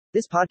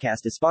This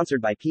podcast is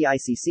sponsored by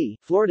PICC,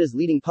 Florida's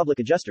leading public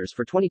adjusters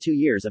for 22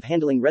 years of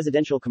handling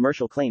residential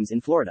commercial claims in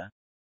Florida.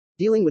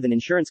 Dealing with an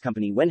insurance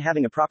company when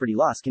having a property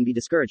loss can be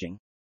discouraging.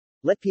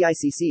 Let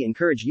PICC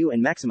encourage you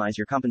and maximize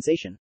your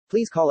compensation.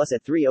 Please call us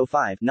at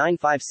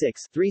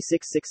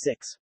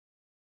 305-956-3666.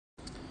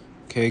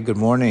 Okay, good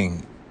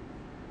morning.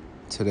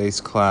 Today's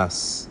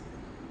class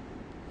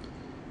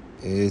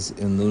is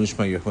in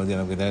Lunishma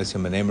Yerchmadin Avgedanis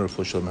Yamanemer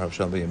Fushal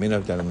Merhavshal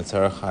Beyaminav Dan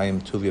Mitzara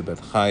Chaim Tuvia Bet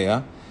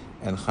Chaya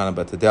and Chana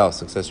Bet Adel,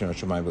 successor in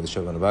Shemai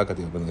B'Lisheva Navaka,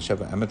 Ben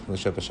Lisheva Emet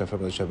B'Lisheva Shefa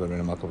B'Lisheva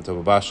Rina Malka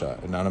B'Tova Basha,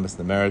 anonymous in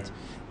the merit,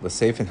 the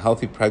safe and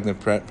healthy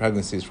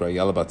pregnancies for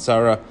Ayala Bat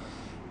Sarah,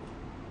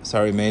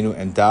 Sari Menu,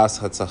 and Das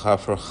Hatzacha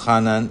for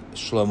Chanan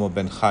Shlomo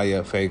Ben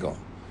Chaya Fagel.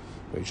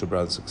 Rachel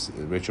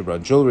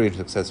Brown Jewelry,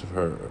 success of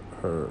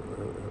her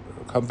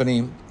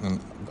company, and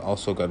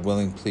also, God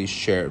willing, please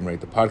share and rate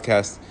the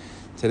podcast.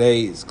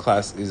 Today's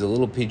class is a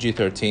little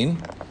PG-13,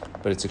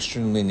 but it's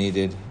extremely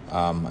needed.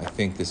 I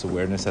think this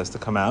awareness has to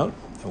come out.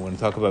 I want to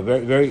talk about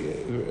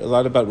a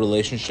lot about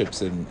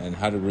relationships and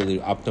how to really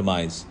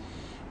optimize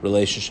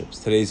relationships.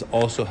 Today's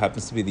also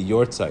happens to be the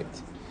yortzeit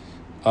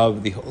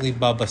of the Holy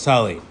Baba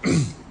Sali.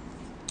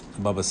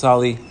 Baba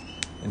Sali,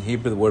 in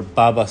Hebrew, the word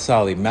Baba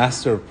Sali,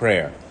 master of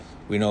prayer.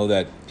 We know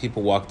that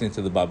people walked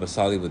into the Baba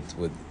Sali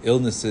with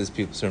illnesses.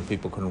 Certain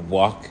people couldn't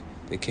walk.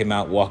 They came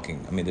out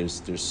walking. I mean,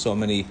 there's so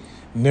many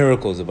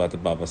miracles about the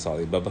Baba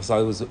Sali. Baba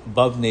Sali was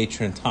above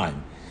nature and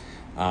time.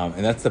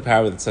 And that's the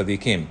power of the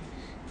tzaddikim.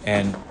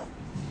 And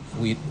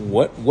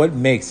what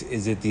makes,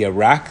 is it the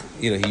arak?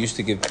 He used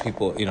to give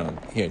people,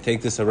 here,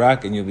 take this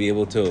arak and you'll be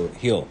able to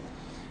heal.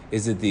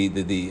 Is it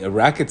the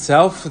arak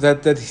itself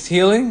that he's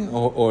healing,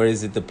 or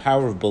is it the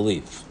power of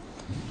belief?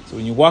 So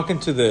when you walk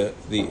into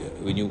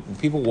when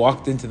people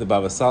walked into the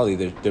Baba Sali,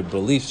 their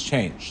beliefs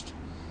changed.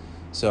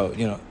 So,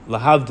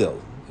 lahavdil,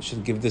 I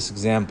shouldn't give this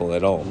example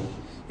at all.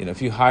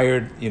 If you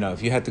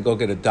had to go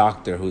get a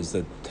doctor who's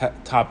the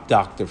top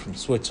doctor from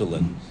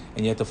Switzerland,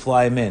 and you had to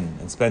fly him in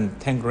and spend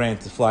 10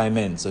 grand to fly him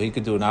in so he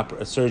could do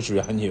a surgery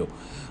on you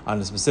on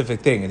a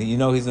specific thing, and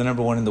he's the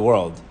number one in the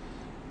world,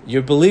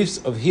 your beliefs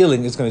of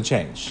healing is going to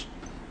change.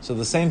 So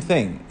the same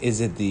thing,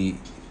 is it the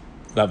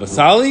Baba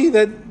Sali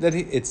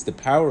it's the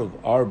power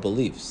of our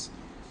beliefs.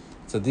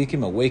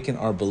 Tzaddikim awaken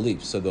our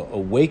beliefs. So to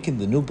awaken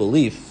the new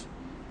belief,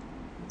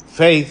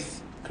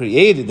 faith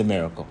created the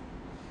miracle.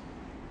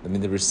 I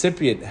mean, the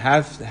recipient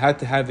had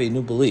to have a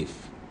new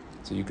belief.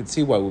 So you can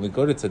see why when we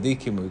go to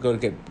tzaddikim, when we go to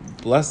get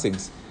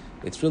blessings,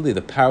 it's really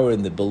the power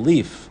in the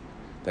belief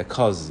that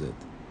causes it.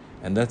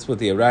 And that's what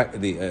the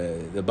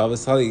Baba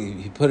Sali,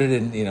 he put it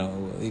in,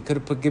 he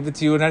could have give it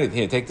to you in anything.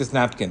 Here, take this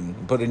napkin,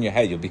 put it in your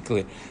head, you'll be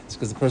clear. It's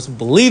because the person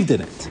believed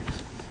in it.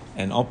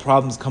 And all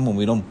problems come when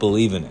we don't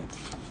believe in it.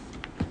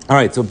 All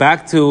right, so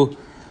back to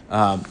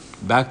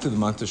the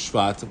month of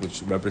Shvat,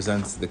 which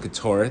represents the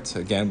Ketoret.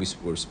 Again,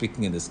 we're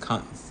speaking in this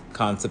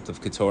concept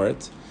of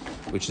Ketoret,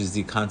 which is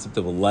the concept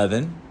of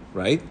 11,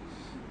 right?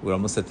 We're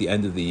almost at the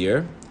end of the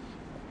year.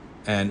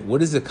 And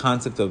what is the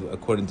concept of,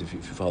 according to, if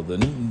you follow the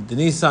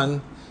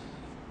Nisan,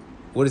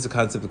 what is the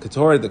concept of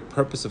Ketoret? The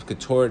purpose of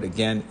Ketoret,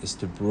 again, is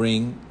to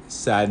bring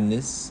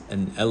sadness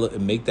and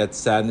make that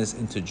sadness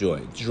into joy.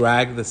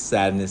 Drag the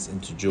sadness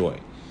into joy.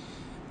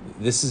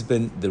 This has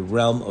been the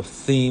realm of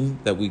theme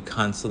that we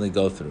constantly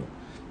go through.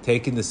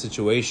 Taking the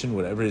situation,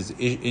 whatever is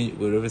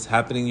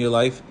happening in your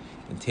life,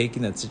 and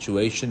taking that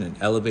situation and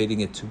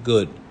elevating it to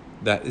good.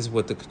 That is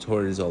what the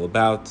Ketoret is all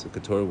about. The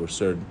Ketoret were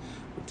served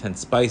with 10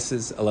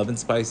 spices, 11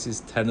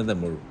 spices. 10 of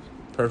them were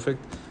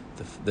perfect.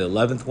 The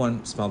 11th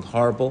one smelled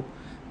horrible.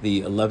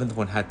 The 11th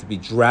one had to be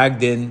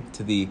dragged in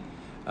to the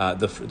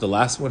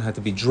last one had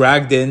to be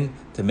dragged in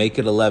to make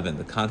it 11.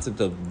 The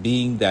concept of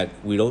being that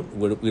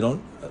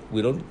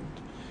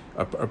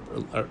our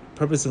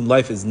purpose in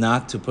life is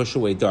not to push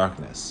away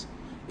darkness.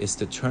 It's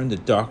to turn the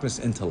darkness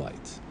into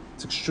light.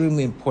 It's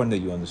extremely important that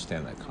you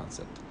understand that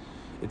concept.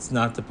 It's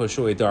not to push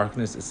away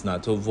darkness. It's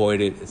not to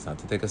avoid it. It's not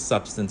to take a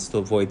substance to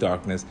avoid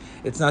darkness.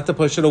 It's not to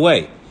push it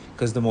away.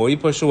 Because the more you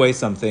push away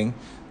something,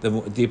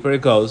 the deeper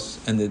it goes,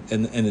 and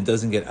it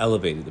doesn't get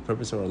elevated. The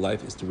purpose of our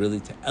life is to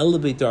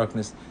elevate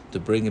darkness, to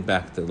bring it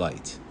back to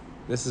light.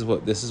 This is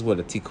what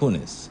a tikkun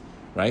is,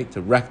 right?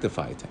 To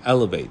rectify, to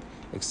elevate,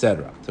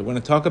 etc. So we're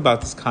going to talk about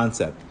this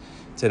concept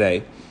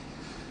today.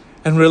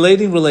 And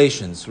relating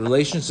relations.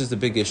 Relations is the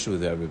big issue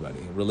with everybody.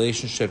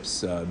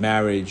 Relationships,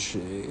 marriage,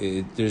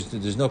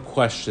 there's no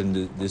question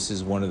that this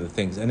is one of the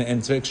things. And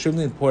it's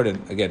extremely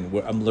important, again,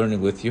 I'm learning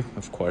with you,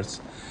 of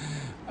course.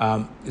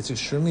 It's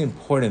extremely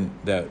important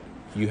that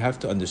you have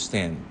to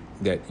understand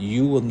that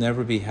you will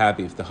never be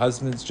happy. If the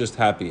husband's just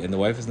happy and the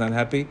wife is not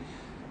happy,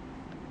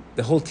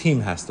 the whole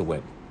team has to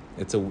win.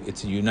 It's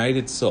a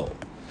united soul.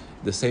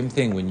 The same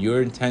thing when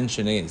your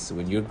intention is,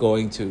 when you're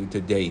going to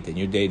date and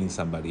you're dating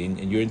somebody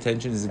and your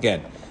intention is,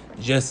 again,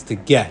 just to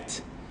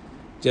get.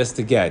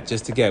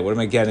 What am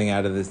I getting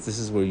out of this? This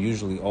is where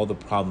usually all the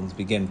problems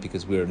begin,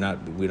 because we're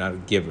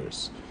not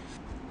givers.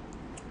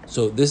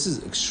 So this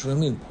is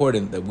extremely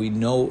important that we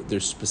know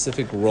there's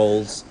specific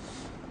roles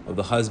of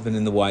the husband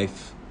and the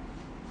wife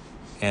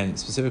And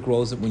specific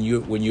roles when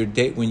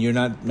you're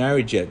not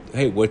married yet.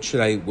 Hey, what should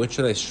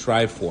I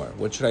strive for?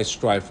 What should I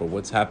strive for?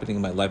 What's happening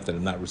in my life that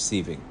I'm not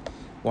receiving?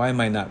 Why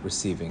am I not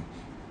receiving?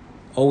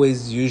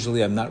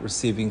 Usually I'm not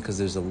receiving because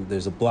there's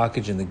a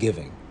blockage in the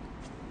giving.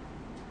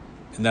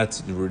 And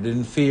that's rooted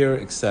in fear,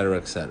 etc.,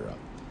 etc.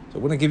 So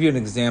I want to give you an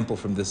example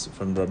from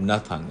Rab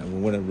Natan, and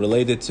we want to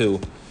relate it to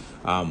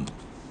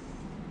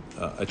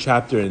a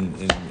chapter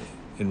in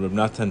Rab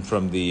Natan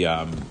from the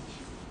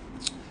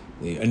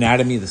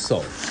anatomy of the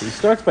soul. So he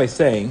starts by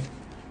saying,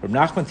 Rab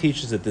Nachman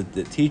teaches that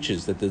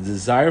the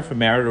desire for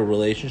marital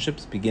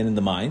relationships begin in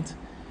the mind,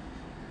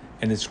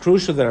 and it's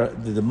crucial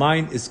that the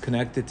mind is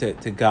connected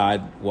to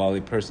God while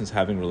a person's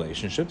having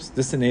relationships.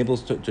 This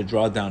enables to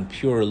draw down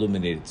pure,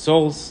 illuminated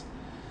souls.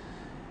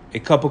 A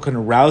couple can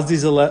arouse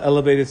these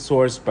elevated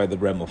souls by the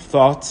realm of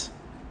thought.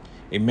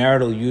 A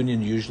marital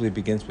union usually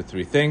begins with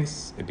three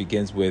things. It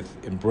begins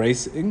with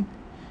embracing,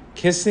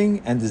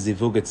 kissing, and the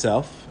zivug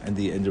itself, and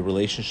the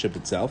relationship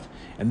itself.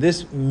 And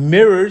this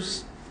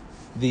mirrors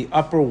the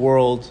upper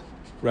world.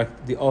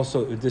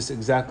 This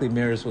exactly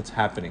mirrors what's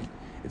happening.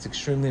 It's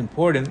extremely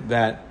important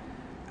that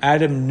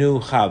Adam knew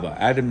Chava.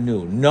 Adam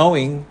knew.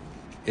 Knowing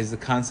is the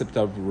concept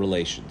of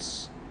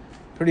relations.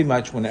 Pretty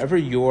much whenever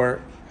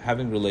you're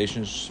having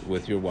relations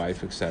with your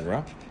wife,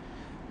 etc.,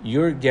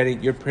 you're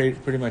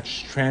pretty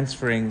much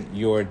transferring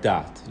your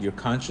dot, your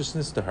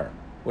consciousness to her.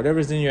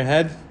 Whatever's in your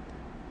head,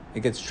 it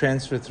gets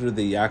transferred through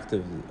the act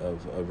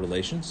of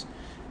relations.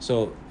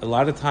 So a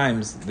lot of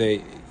times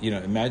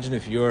imagine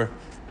if your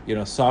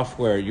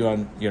software,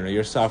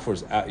 your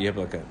software's, you have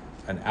like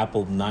an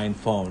Apple 9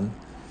 phone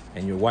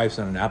and your wife's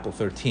on an Apple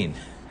 13.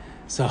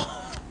 So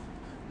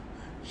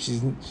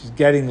she's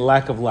getting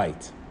lack of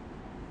light.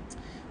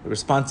 The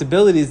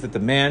responsibilities that the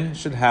man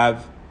should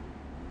have,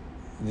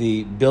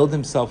 build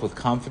himself with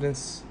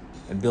confidence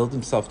and build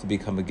himself to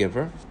become a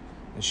giver,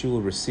 and she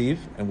will receive,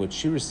 and what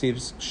she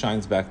receives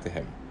shines back to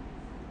him.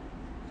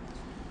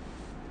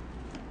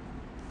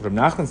 Rab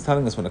Nachman's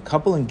telling us when a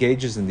couple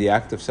engages in the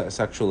act of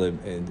sexual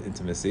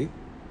intimacy,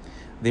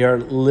 they are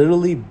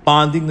literally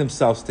bonding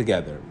themselves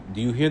together. Do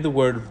you hear the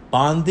word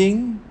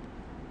bonding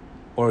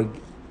or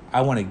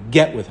I want to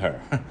get with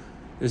her?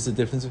 There's a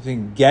difference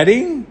between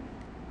getting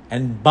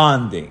and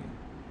bonding,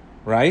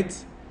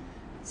 right?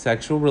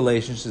 Sexual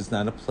relationships is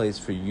not a place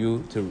for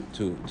you to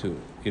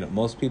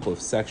most people,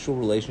 if sexual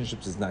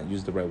relationships is not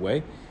used the right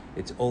way,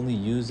 it's only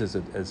used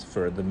as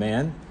for the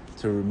man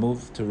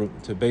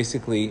to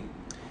basically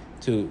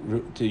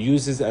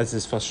use it as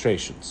his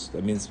frustrations.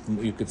 That means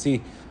you could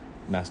see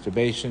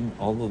masturbation,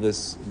 all of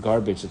this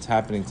garbage that's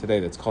happening today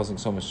that's causing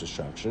so much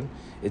destruction.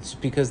 It's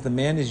because the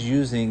man is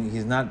using,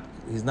 he's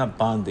not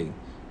bonding.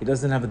 He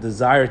doesn't have a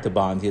desire to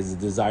bond, he has a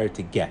desire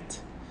to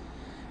get.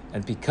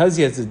 And because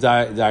he has a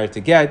desire to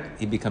get,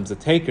 he becomes a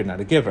taker,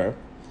 not a giver.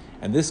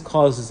 And this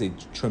causes a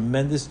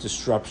tremendous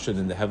disruption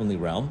in the heavenly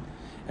realm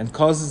and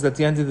causes, at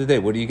the end of the day,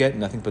 what do you get?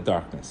 Nothing but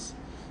darkness.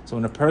 So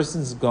when a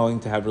person's going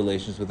to have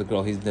relations with a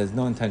girl, he has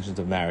no intentions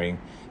of marrying,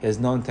 he has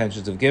no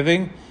intentions of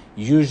giving,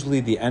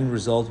 usually the end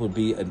result would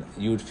be,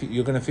 you're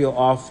going to feel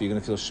off, you're going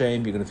to feel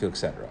shame, you're going to feel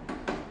etc.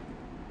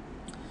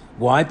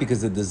 Why?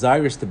 Because the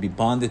desire is to be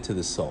bonded to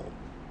the soul.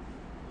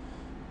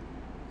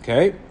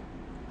 Okay?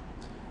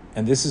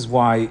 And this is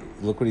why,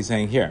 look what he's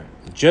saying here.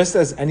 Just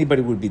as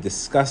anybody would be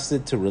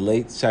disgusted to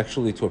relate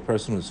sexually to a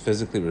person who's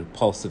physically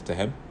repulsive to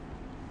him,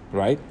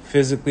 right?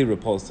 Physically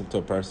repulsive to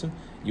a person.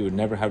 You would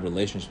never have a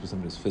relationship with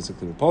somebody who's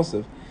physically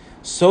repulsive.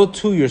 So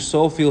too your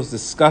soul feels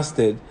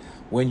disgusted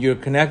when you're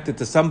connected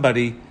to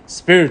somebody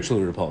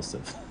spiritually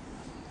repulsive.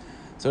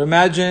 So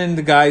imagine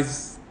the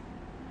guy's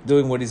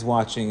doing what he's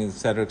watching,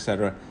 etc.,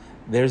 etc.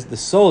 The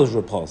soul is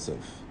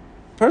repulsive.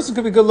 The person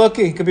could be good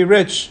looking, he could be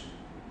rich,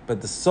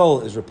 but the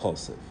soul is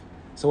repulsive.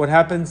 So what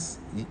happens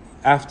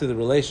after the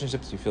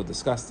relationships? You feel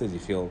disgusted, you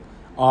feel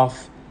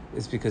off.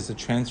 It's because the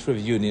transfer of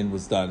union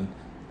was done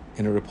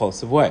in a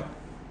repulsive way.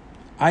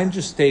 I'm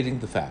just stating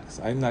the facts.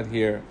 I'm not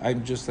here.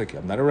 I'm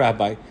not a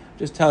rabbi. I'm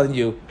just telling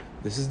you,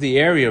 this is the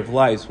area of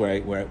life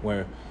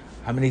where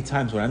how many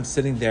times when I'm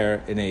sitting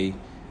there in a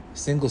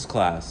singles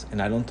class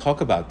and I don't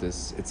talk about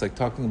this, it's like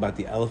talking about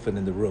the elephant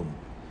in the room.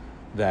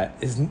 That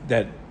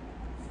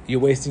you're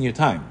wasting your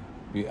time.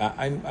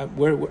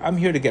 I'm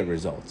here to get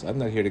results. I'm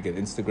not here to get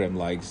Instagram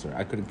likes, or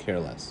I couldn't care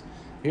less.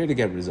 I'm here to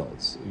get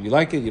results. If you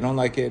like it, you don't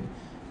like it,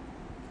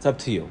 it's up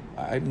to you.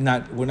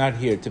 We're not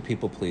here to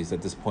people please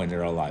at this point in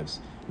our lives.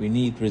 We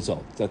need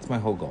results. That's my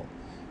whole goal.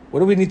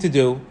 What do we need to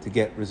do to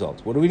get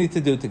results? What do we need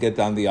to do to get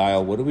down the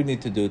aisle? What do we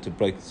need to do to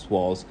break these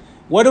walls?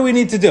 What do we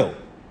need to do?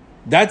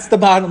 That's the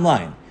bottom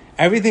line.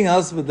 Everything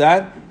else with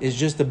that is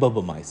just a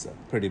bubba maisa,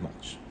 pretty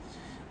much.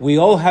 We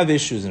all have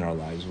issues in our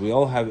lives. We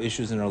all have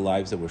issues in our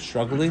lives that we're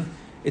struggling.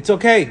 It's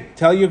okay.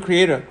 Tell your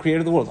creator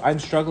of the world, I'm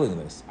struggling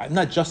with this. I'm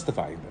not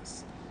justifying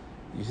this.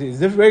 You see,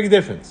 it's a very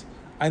difference.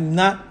 I'm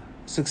not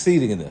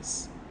succeeding in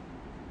this.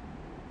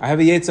 I have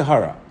a Yetzer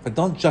Hara, but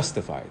don't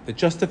justify it. The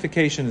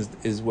justification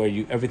is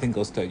where everything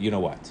goes to, you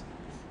know what.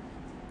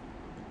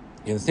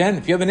 You understand?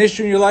 If you have an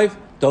issue in your life,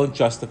 don't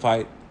justify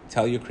it.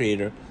 Tell your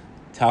creator.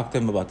 Talk to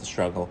him about the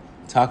struggle.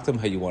 Talk to him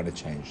how you want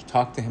to change.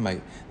 Talk to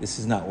him. This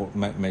is not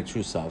my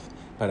true self,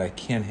 but I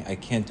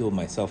can't do it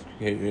myself.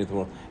 Create the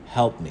world.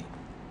 Help me.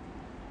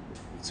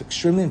 It's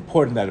extremely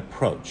important, that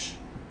approach,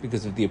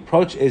 because if the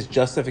approach is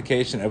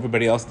justification,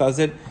 everybody else does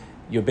it,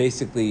 you're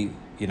basically,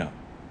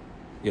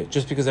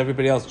 just because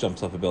everybody else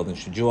jumps off a building,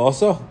 should you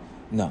also?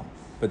 No.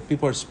 But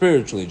people are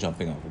spiritually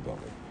jumping off a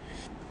building.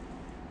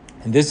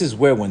 And this is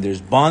where, when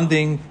there's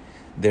bonding,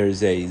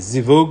 there's a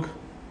zivug,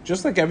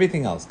 just like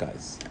everything else,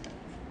 guys.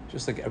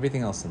 Just like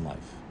everything else in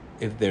life.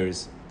 If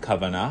there's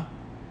kavanah,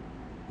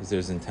 if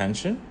there's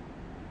intention,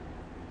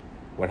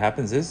 what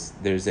happens is,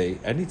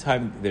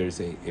 anytime there's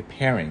a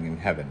pairing in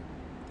heaven,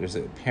 there's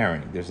a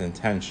pairing, there's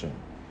intention.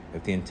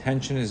 If the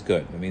intention is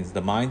good, that means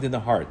the mind and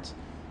the heart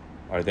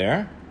are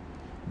there,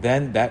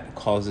 then that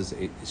causes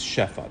a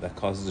shefa, that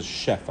causes a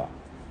shefa.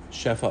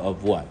 Shefa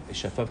of what? A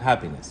shefa of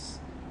happiness,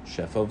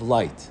 shefa of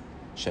light,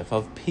 shefa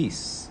of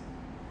peace.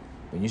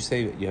 When you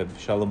say you have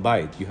shalom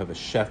bayit, you have a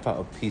shefa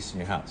of peace in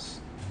your house.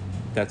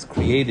 That's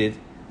created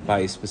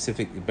by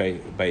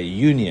a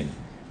union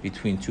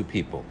between two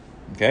people.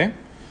 Okay?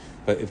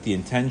 But if the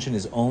intention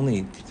is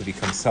only to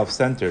become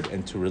self-centered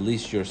and to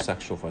release your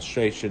sexual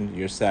frustration,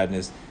 your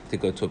sadness, to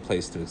go to a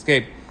place to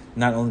escape,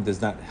 not only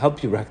does not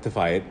help you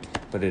rectify it,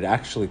 but it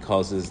actually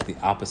causes the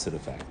opposite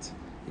effect.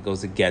 It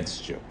goes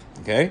against you.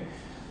 Okay?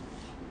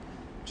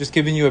 Just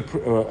giving you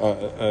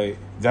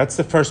that's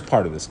the first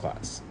part of this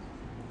class.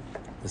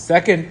 The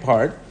second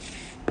part,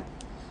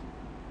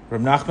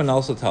 Rav Nachman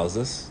also tells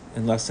us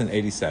in lesson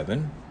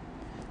 87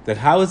 that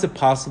how is it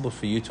possible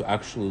for you to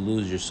actually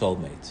lose your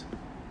soulmate?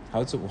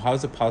 How is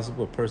it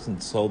possible for a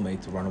person's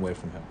soulmate to run away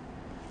from him?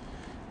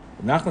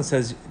 Rav Nachman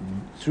says,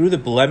 through the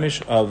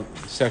blemish of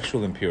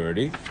sexual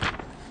impurity,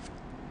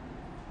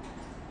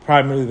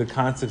 primarily the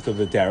concept of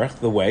the derech,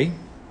 the way.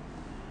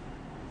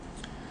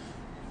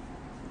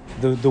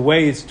 The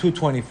way is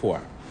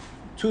 224.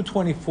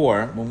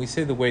 224, when we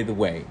say the way,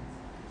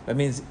 that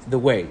means the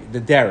way,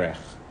 the derech.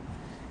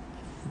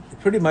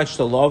 Pretty much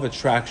the law of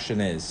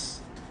attraction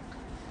is,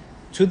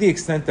 to the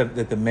extent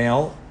that the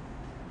male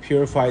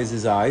purifies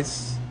his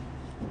eyes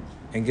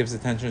and gives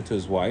attention to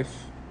his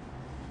wife,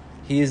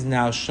 he is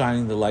now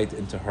shining the light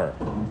into her.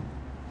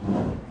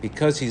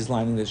 Because he's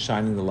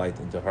shining the light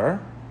into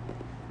her,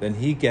 then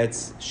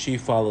she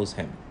follows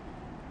him.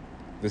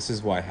 This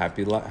is why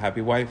happy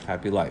wife,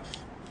 happy life.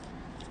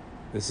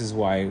 This is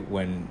why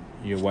when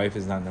your wife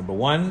is not number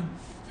one,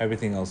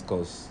 everything else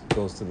goes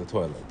to the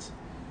toilet.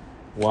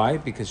 Why?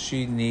 Because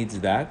she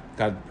needs that.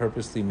 God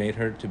purposely made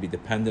her to be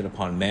dependent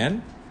upon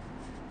man,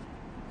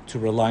 to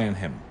rely on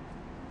him.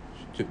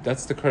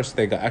 That's the curse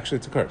they got. Actually,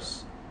 it's a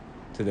curse.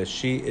 To that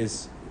she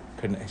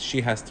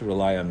has to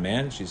rely on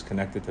man. She's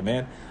connected to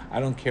man. I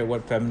don't care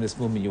what feminist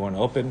movement you want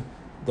to open.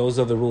 Those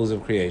are the rules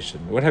of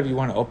creation. Whatever you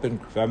want to open,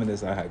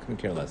 feminist, I couldn't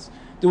care less.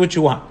 Do what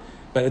you want.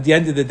 But at the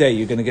end of the day,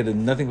 you're going to get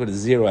nothing but a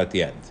zero at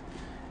the end.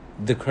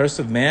 The curse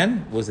of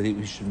man was that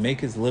he should make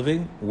his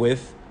living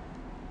with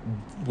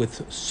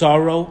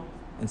sorrow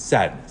and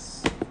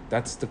sadness.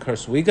 That's the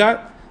curse we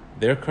got.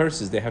 Their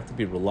curse is they have to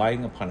be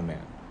relying upon a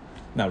man.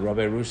 Now,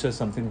 Rabbi Arush says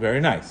something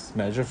very nice,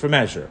 measure for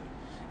measure.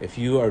 If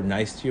you are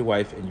nice to your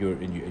wife and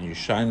you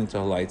shine into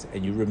her lights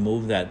and you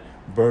remove that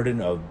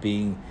burden of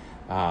being,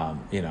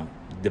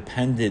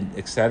 dependent,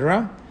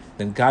 etc.,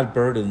 then God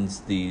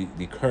burdens the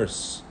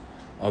curse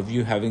of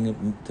you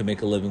having to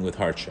make a living with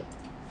hardship.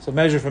 So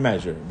measure for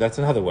measure. That's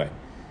another way.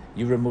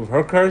 You remove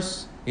her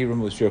curse, he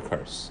removes your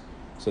curse.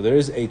 So there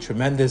is a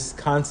tremendous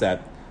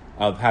concept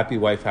of happy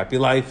wife, happy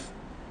life.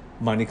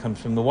 Money comes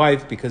from the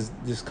wife, because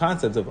this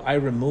concept of I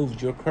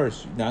removed your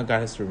curse, now God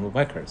has to remove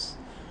my curse.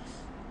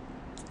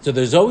 So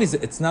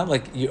it's not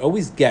like you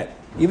always get,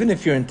 even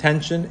if your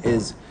intention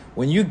is,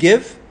 when you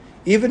give,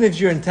 even if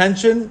your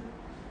intention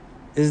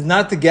is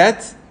not to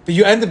get, but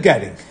you end up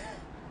getting.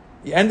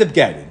 You end up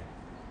getting.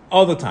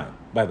 All the time,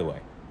 by the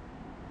way.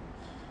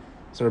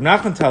 So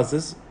Rav Nachman tells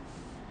us,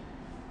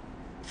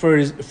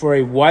 for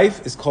a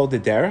wife is called the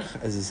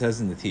derech, as it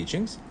says in the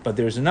teachings, but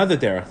there's another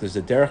derech. There's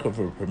a derech of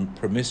a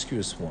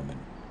promiscuous woman.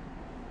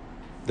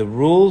 The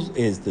rule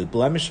is the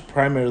blemish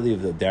primarily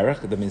of the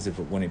derech. That means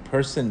when a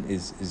person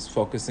is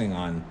focusing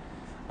on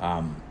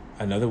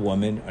another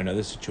woman,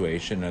 another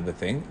situation, another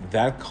thing,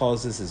 that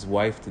causes his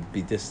wife to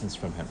be distanced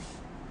from him.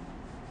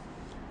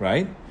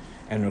 Right?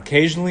 And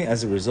occasionally,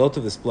 as a result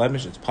of this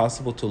blemish, it's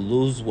possible to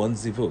lose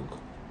one's zivug.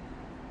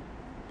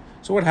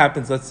 So what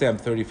happens, let's say I'm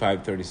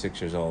 35,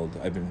 36 years old.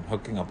 I've been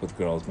hooking up with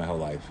girls my whole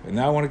life. And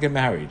now I want to get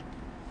married.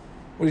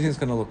 What do you think it's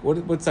going to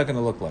look? What's that going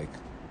to look like?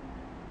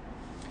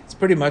 It's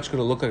pretty much going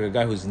to look like a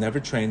guy who's never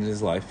trained in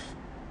his life,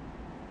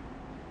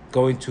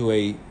 going to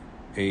a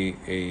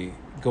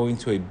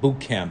boot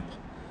camp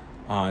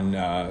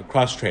on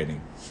cross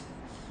training.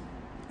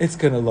 It's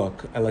going to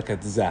look like a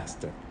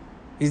disaster.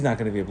 He's not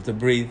going to be able to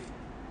breathe.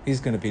 He's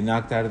going to be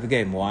knocked out of the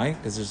game. Why?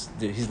 Because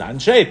he's not in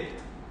shape.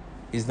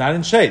 He's not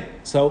in shape.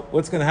 So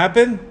what's going to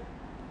happen?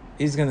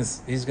 He's going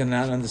to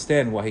not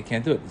understand why he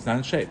can't do it. He's not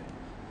in shape.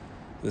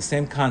 The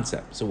same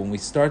concept. So when we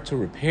start to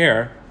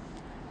repair,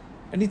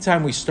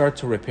 anytime we start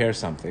to repair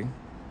something,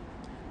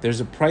 There's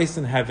a price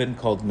in heaven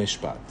called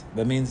mishpat.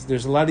 That means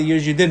there's a lot of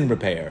years you didn't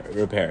repair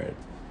it.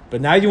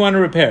 But now you want to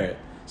repair it.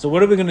 So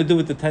what are we going to do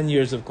with the 10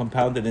 years of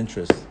compounded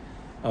interest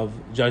of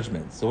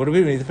judgment? So what do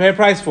we need to pay a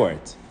price for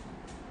it?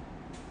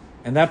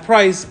 And that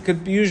price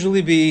could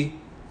usually be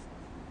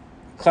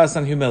class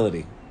on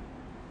humility.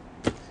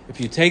 If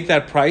you take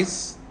that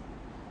price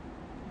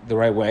the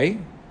right way,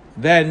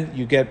 then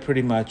you get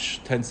pretty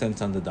much 10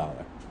 cents on the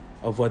dollar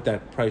of what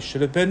that price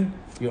should have been.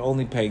 You're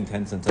only paying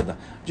 10 cents on the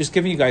dollar. I'm just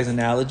giving you guys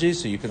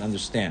analogies so you can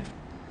understand.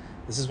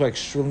 This is why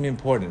extremely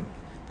important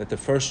that the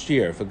first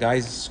year, if a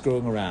guy's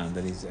screwing around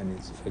and he's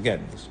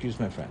again, excuse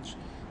my French,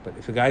 but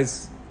if a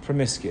guy's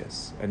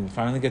promiscuous and he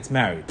finally gets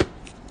married,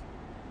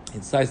 he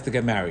decides to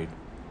get married,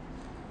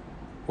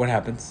 what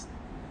happens?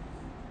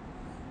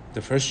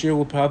 The first year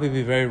will probably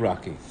be very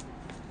rocky.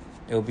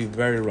 It'll be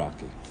very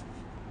rocky.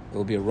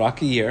 It'll be a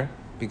rocky year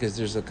because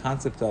there's a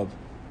concept of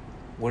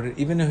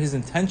even though his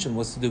intention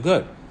was to do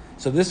good.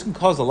 So this can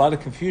cause a lot of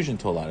confusion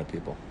to a lot of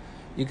people.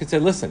 You could say,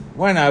 listen,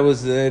 when I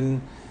was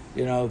in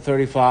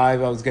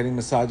 35, I was getting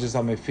massages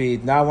on my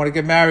feet. Now I want to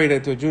get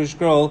married to a Jewish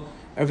girl.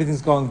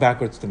 Everything's going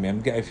backwards to me.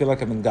 I feel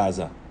like I'm in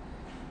Gaza.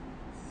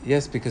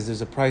 Yes, because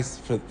there's a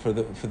price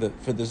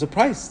there's a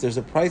price. There's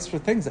a price for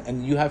things,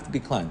 and you have to be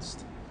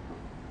cleansed.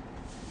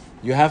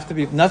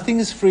 Nothing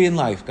is free in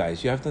life,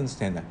 guys. You have to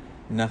understand that.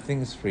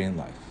 Nothing is free in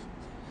life.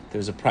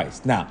 There's a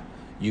price. Now,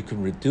 you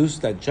can reduce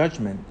that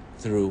judgment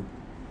through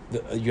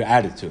your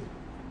attitude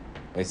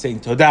by saying,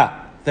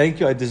 Todah, thank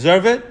you, I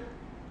deserve it.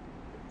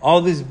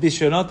 All these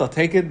bishonot, I'll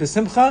take it,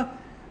 b'simcha.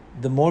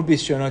 The more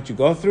bishonot you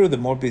go through, the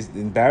more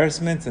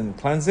embarrassment and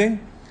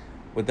cleansing.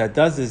 What that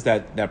does is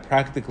that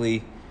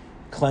practically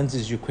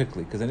cleanses you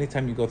quickly. Because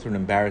anytime you go through an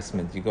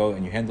embarrassment, you go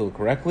and you handle it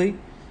correctly,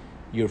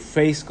 your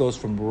face goes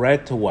from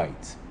red to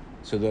white.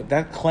 So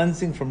that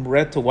cleansing from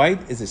red to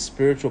white is a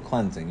spiritual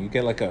cleansing. You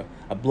get like a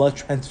blood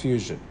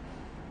transfusion.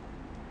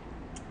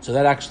 So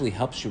that actually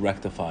helps you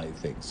rectify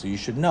things. So you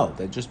should know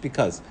that just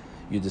because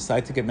you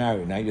decide to get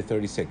married, now you're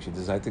 36, you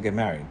decide to get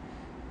married,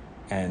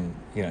 and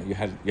you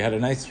had a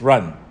nice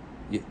run.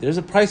 There's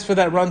a price for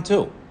that run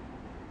too.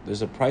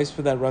 There's a price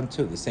for that run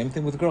too. The same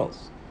thing with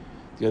girls.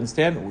 Do you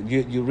understand?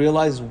 You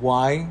realize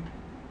why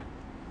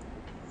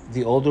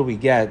the older we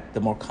get, the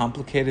more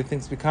complicated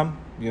things become?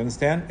 You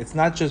understand? It's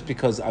not just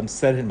because I'm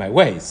set in my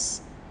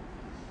ways.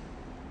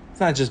 It's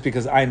not just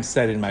because I'm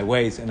set in my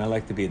ways and I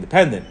like to be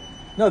independent.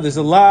 No, there's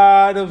a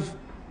lot of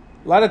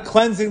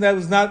cleansing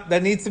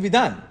that needs to be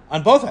done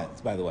on both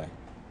ends, by the way.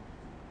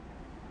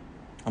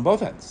 On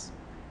both ends.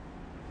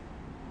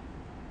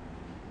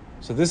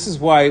 So this is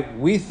why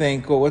we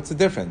think, well, what's the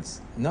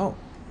difference? No,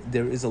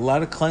 there is a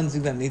lot of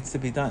cleansing that needs to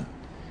be done.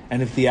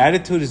 And if the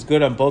attitude is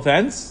good on both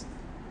ends,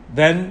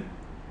 then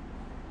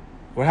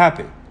we're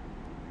happy.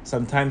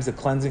 Sometimes the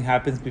cleansing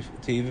happens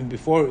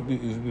before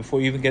you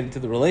even get into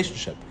the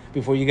relationship,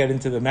 before you get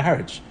into the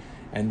marriage,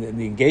 and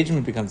the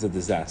engagement becomes a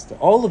disaster.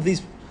 All of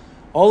these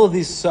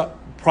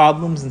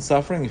problems and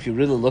suffering, if you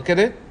really look at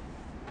it,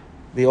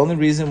 the only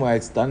reason why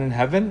it's done in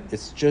heaven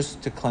is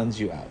just to cleanse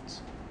you out.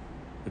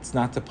 It's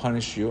not to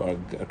punish you. Our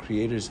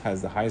Creator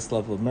has the highest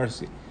level of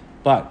mercy,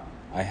 but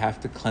I have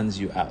to cleanse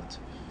you out.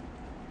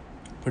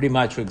 Pretty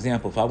much, for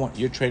example,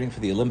 you're training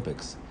for the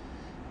Olympics.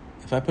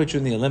 If I put you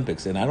in the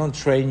Olympics and I don't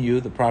train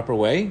you the proper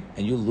way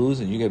and you lose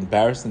and you get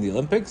embarrassed in the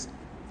Olympics,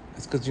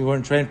 it's because you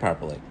weren't trained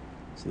properly.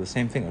 So the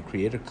same thing, our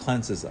Creator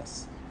cleanses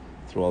us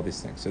through all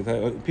these things. So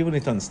people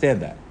need to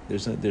understand that.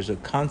 There's a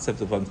concept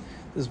of, this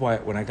is why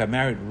when I got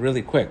married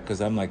really quick,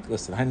 because I'm like,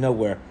 listen, I know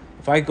where,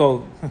 if I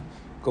go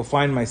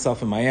find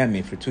myself in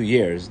Miami for 2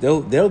 years,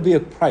 there'll be a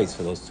price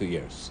for those 2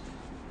 years.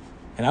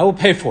 And I will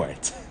pay for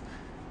it.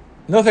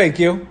 No thank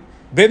you.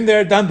 Been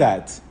there, done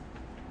that.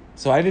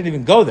 So I didn't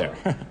even go there.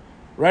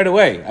 Right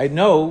away. I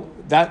know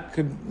that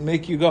could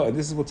make you go. And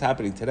this is what's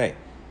happening today.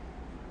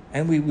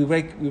 And we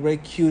write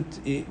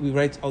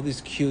all these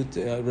cute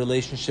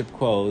relationship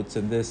quotes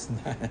and this and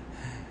that.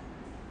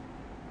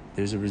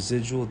 There's a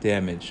residual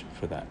damage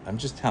for that. I'm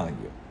just telling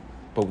you.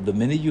 But the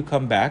minute you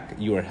come back,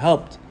 you are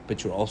helped,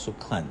 but you're also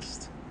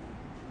cleansed.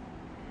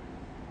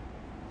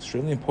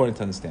 Extremely important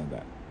to understand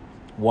that.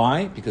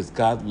 Why? Because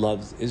God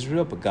loves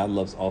Israel, but God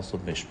loves also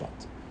Mishpat.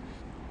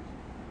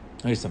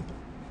 Very simple.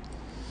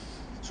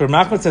 So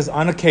Rav Nachman says,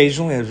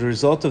 unoccasionally, as a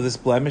result of this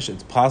blemish,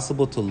 it's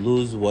possible to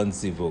lose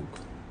one's zivug.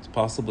 It's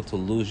possible to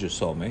lose your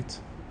soulmate.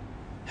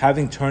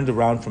 Having turned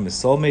around from his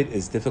soulmate,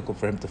 it's difficult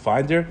for him to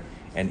find her.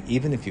 And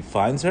even if he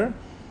finds her,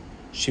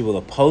 she will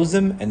oppose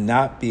him and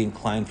not be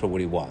inclined for what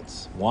he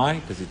wants. Why?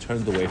 Because he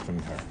turned away from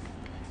her.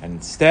 And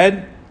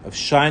instead of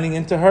shining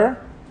into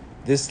her,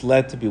 this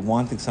led to be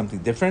wanting something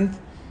different.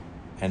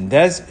 And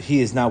as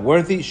he is not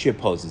worthy, she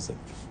opposes him.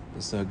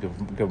 This is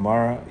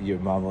Gemara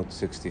Yevamot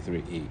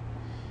 63e.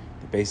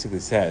 It basically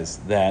says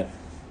that,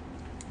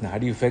 now how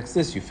do you fix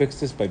this? You fix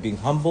this by being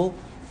humble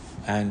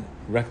and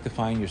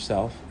rectifying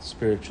yourself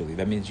spiritually.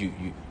 That means you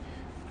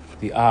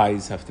the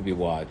eyes have to be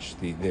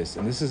watched, and this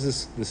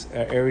is this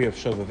area of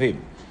Shovavim,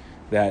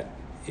 that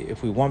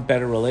if we want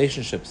better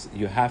relationships,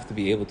 you have to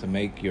be able to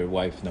make your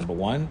wife, number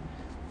one,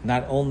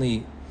 not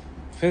only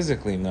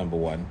physically, number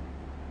one,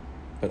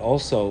 but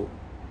also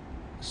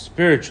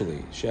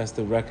spiritually. She has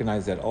to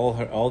recognize that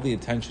all the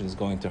attention is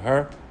going to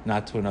her,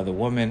 not to another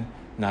woman,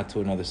 not to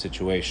another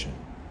situation.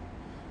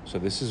 So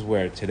this is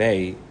where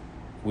today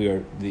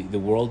the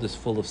world is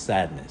full of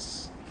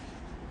sadness.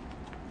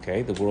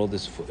 Okay, the world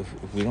is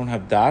if we don't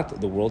have dat,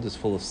 the world is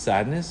full of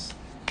sadness,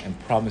 and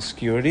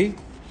promiscuity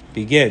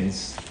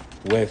begins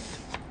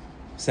with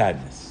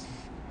sadness.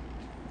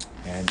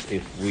 And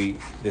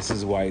this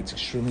is why it's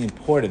extremely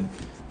important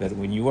that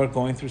when you are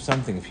going through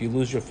something, if you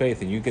lose your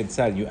faith and you get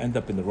sad, you end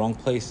up in the wrong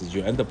places,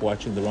 you end up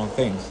watching the wrong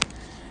things.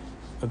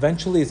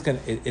 Eventually,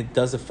 it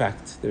does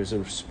affect. There's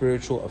a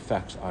spiritual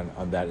effect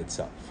on that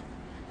itself.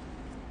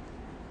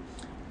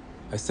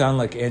 I sound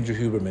like Andrew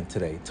Huberman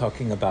today,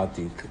 talking about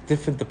the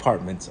different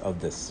departments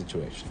of this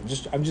situation.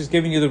 I'm just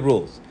giving you the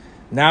rules.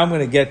 Now I'm going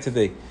to get to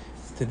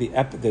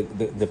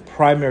the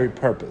primary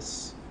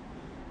purpose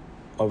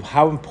of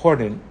how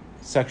important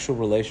sexual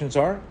relations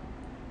are.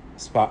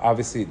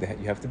 Obviously,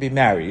 you have to be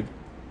married.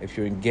 If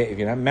you're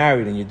not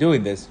married and you're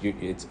doing this,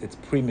 it's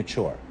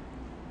premature.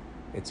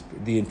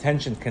 The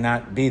intention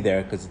cannot be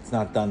there because it's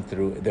not done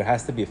through. There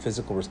has to be a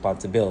physical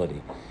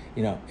responsibility.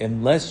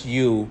 Unless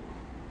you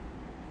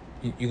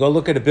go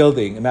look at a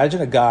building.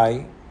 Imagine a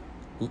guy,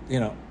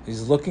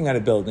 he's looking at a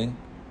building.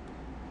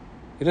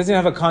 He doesn't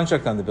even have a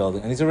contract on the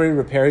building, and he's already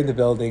repairing the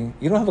building.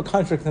 You don't have a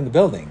contract on the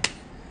building.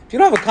 If you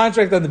don't have a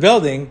contract on the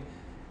building,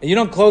 and you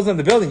don't close on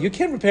the building, you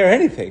can't repair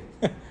anything.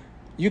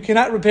 You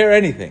cannot repair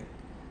anything.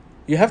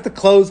 You have to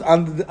close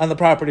on the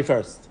property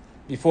first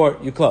before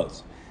you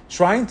close.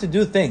 Trying to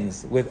do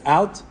things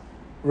without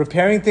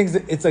repairing things,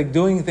 it's like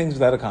doing things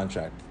without a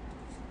contract.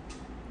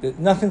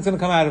 Nothing's going to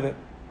come out of it.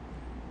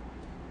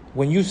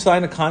 When you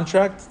sign a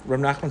contract, Rav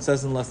Nachman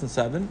says in Lesson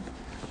 7,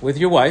 with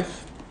your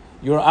wife,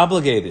 you're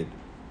obligated.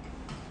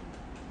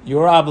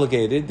 You're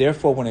obligated.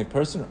 Therefore, when a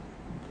person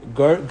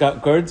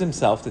girds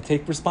himself to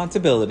take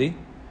responsibility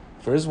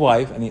for his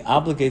wife and he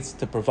obligates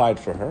to provide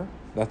for her,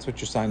 that's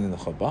what you're signing in the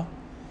chuppah.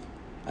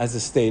 As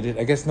is stated,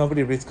 I guess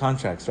nobody reads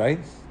contracts, right?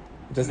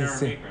 It doesn't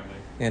seem.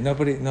 Yeah,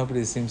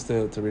 nobody seems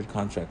to read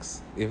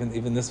contracts.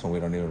 Even this one we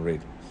don't even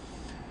read.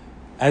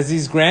 As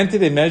he's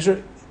granted a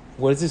measure,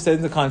 what does he say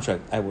in the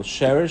contract? I will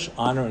cherish,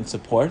 honor, and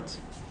support.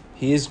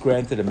 He is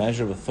granted a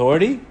measure of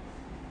authority.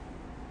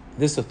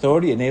 This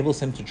authority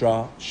enables him to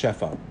draw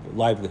shefa,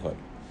 livelihood.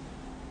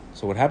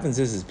 So what happens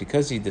is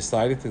because he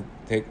decided to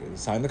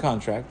sign the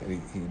contract,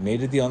 and he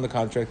made a deal on the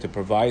contract to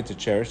provide, to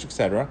cherish,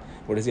 etc.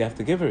 What does he have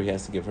to give her? He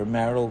has to give her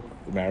marital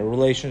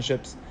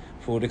relationships,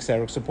 food,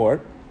 etc.,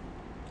 support.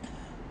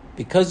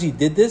 Because he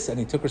did this and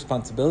he took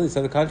responsibility,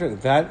 signed the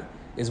contract, that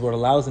is what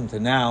allows him to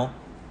now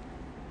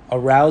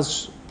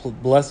arouse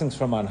blessings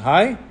from on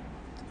high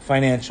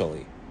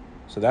financially.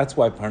 So that's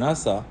why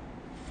parnasa,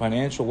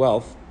 financial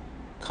wealth,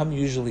 come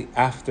usually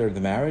after the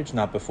marriage,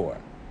 not before.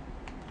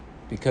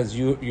 Because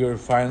you're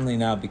finally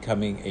now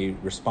becoming a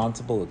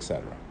responsible,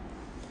 etc.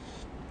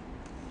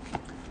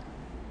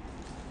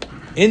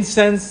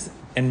 Incense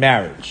and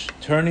marriage,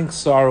 turning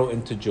sorrow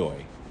into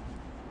joy.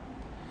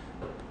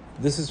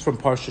 This is from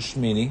Parsha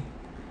Shmini.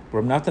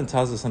 Rav Natan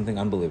tells us something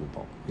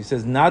unbelievable. He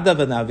says, Nadav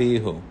and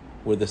Avihu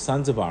were the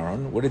sons of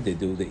Aaron. What did they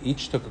do? They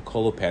each took a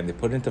kolopan, they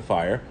put it into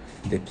fire,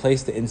 they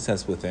placed the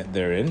incense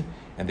therein,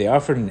 and they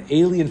offered an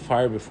alien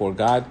fire before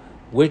God,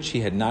 which he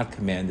had not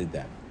commanded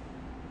them.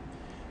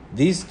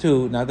 These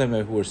two,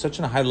 Nadav, who were such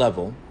on a high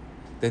level,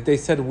 that they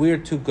said, we are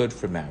too good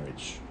for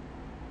marriage.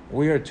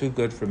 We are too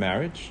good for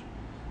marriage.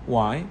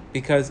 Why?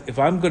 Because if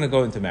I'm going to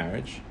go into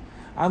marriage,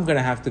 I'm going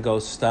to have to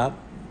go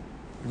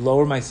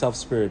lower myself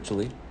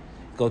spiritually,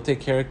 go take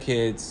care of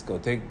kids,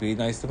 be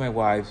nice to my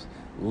wives,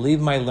 leave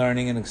my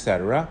learning and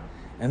etc.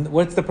 And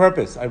what's the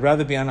purpose? I'd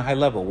rather be on a high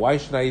level. Why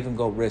should I even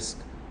go risk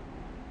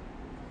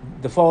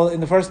the fall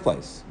in the first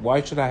place?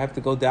 Why should I have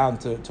to go down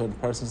to a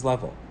person's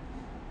level?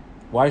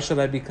 Why should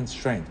I be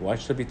constrained? Why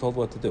should I be told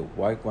what to do?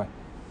 Why?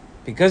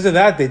 Because of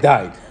that, they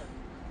died.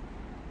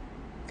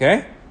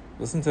 Okay?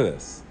 Listen to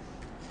this.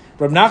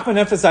 Rav Nachman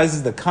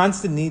emphasizes the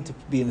constant need to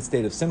be in a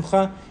state of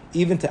simcha,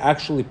 even to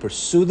actually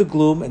pursue the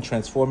gloom and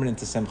transform it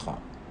into simcha.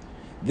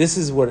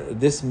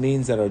 This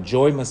means that our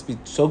joy must be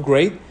so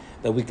great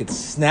that we could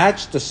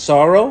snatch the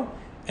sorrow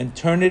and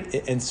turn it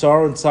in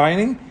sorrow and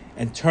signing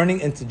and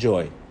turning into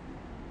joy.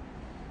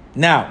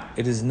 Now,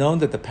 it is known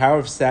that the power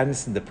of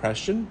sadness and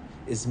depression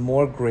is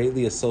more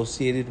greatly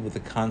associated with the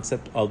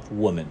concept of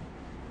woman.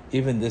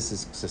 Even this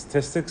is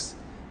statistics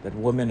that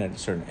women at a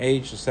certain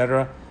age,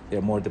 etc.,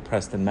 they're more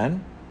depressed than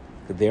men.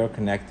 They are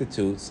connected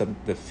to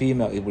the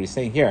female. What he's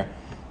saying here,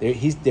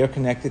 they're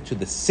connected to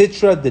the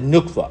sitra, the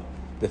nukva,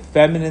 the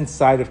feminine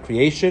side of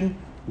creation,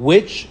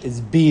 which is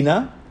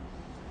bina,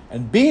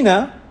 and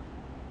bina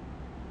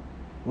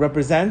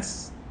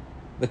represents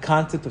the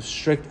concept of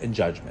strict and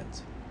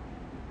judgment.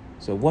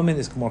 So a woman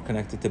is more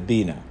connected to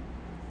bina,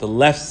 the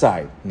left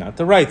side, not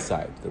the right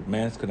side. The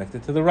man is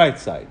connected to the right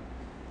side.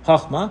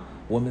 Chachma,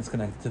 woman's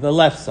connected to the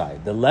left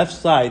side. The left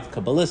side,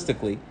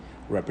 Kabbalistically,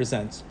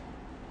 represents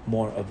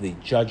more of the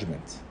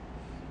judgment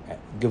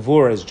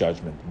Gevura is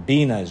judgment.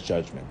 Bina is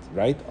judgment,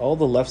 right? All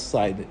the left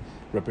side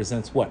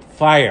represents what?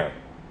 Fire.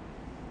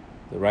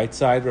 The right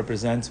side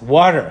represents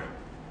water.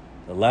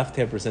 The left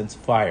represents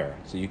fire.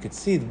 So you could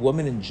see the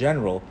women in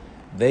general,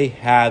 they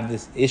have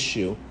this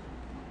issue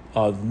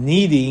of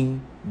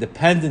needing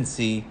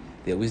dependency.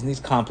 They always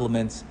need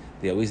compliments.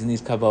 They always need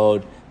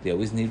kavod. They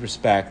always need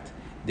respect.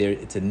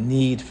 It's a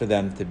need for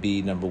them to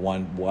be number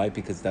one. Why?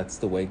 Because that's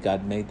the way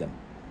God made them.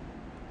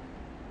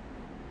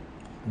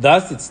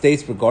 Thus, it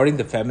states regarding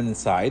the feminine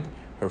side,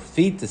 her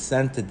feet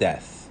descend to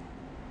death,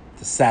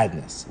 to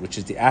sadness, which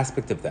is the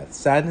aspect of death.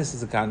 Sadness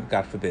is,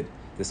 God forbid,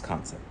 this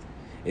concept.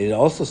 It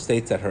also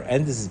states that her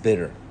end is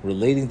bitter,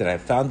 relating that I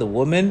found a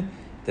woman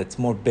that's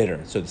more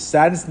bitter. So the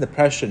sadness and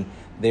depression,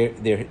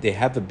 they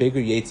have a bigger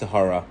Yetzer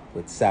Hara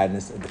with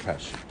sadness and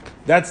depression.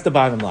 That's the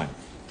bottom line.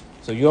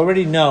 So you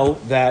already know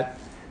that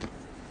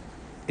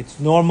it's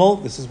normal.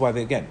 This is why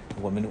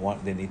women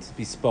they need to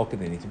be spoken,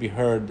 they need to be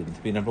heard, they need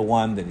to be number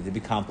one, they need to be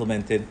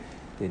complimented,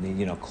 they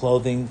need,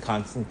 clothing,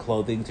 constant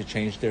clothing to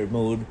change their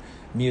mood.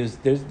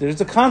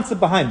 There's a concept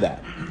behind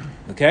that.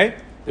 Okay?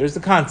 There's the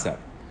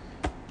concept.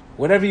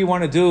 Whatever you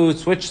want to do,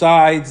 switch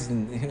sides,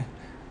 and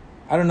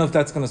I don't know if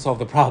that's going to solve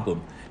the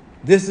problem.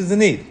 This is the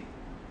need.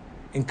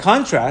 In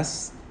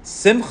contrast,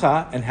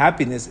 simcha and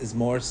happiness is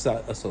more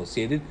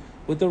associated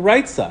with the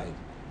right side,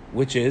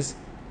 which is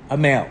a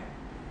male,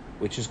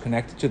 which is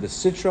connected to the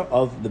sitra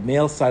of the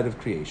male side of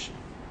creation.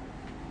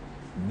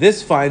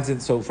 This finds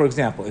it. So, for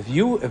example,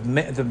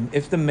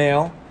 if the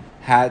male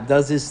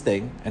does his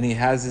thing and he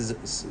has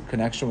his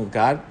connection with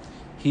God,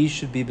 he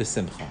should be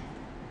besimcha.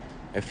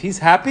 If he's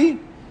happy,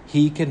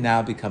 he can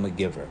now become a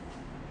giver.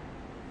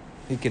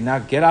 He can now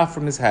get off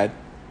from his head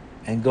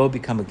and go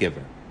become a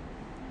giver.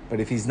 But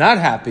if he's not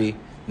happy,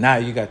 now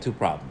you got two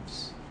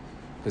problems.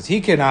 Because he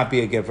cannot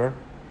be a giver,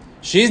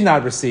 she's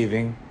not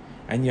receiving,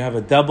 and you have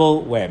a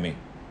double whammy.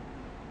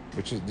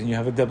 Then you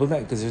have a double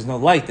whammy because there's no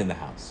light in the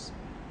house.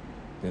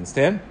 You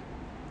understand?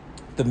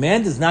 The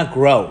man does not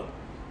grow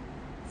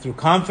through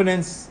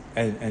confidence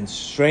and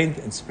strength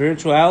and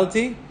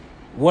spirituality.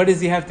 What does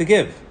he have to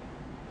give?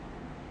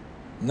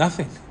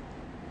 Nothing.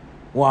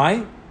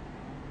 Why?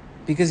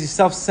 Because he's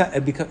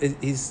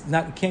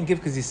can't give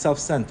because he's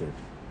self-centered.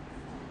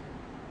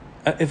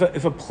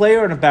 If a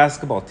player on a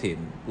basketball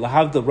team,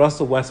 Lahavda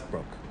Russell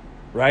Westbrook,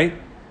 right?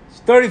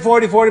 30,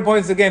 40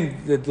 points a game,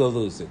 they'll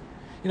lose it.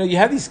 You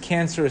have these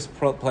cancerous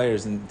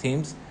players in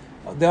teams.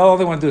 All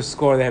they want to do is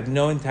score. They have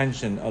no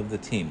intention of the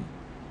team.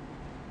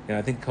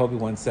 I think Kobe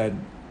once said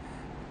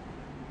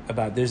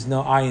about there's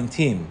no I in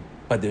team,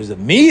 but there's a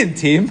me in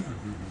team.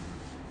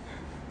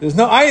 There's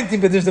no I in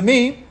team, but there's a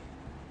me.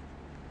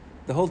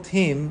 The whole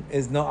team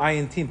is no I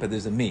in team, but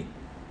there's a me.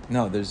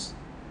 No, there's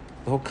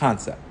the whole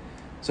concept.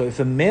 So if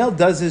a male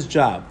does his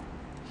job,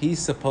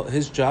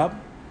 his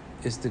job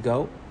is to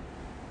go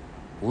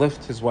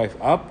lift his wife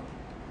up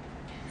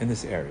in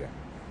this area.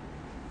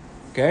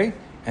 Okay?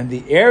 And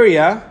the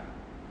area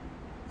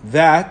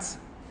this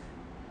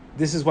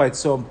is why it's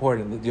so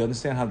important. Do you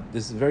understand how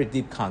this is a very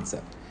deep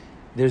concept?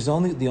 The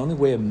only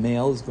way a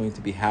male is going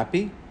to be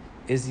happy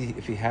is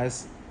if he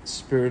has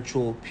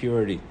spiritual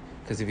purity.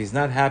 Because if he's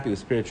not happy with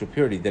spiritual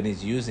purity, then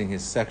he's using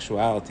his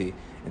sexuality,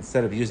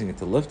 instead of using it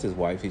to lift his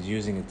wife, he's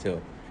using it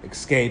to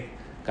escape,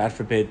 God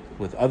forbid,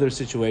 with other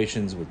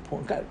situations, with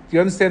porn. God, do you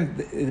understand?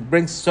 It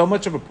brings so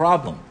much of a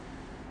problem.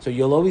 So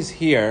you'll always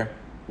hear,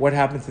 what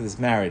happened to this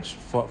marriage?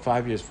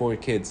 5 years, 4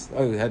 kids.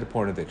 Oh, he had a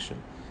porn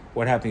addiction.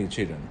 What happened? You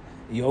cheated on him.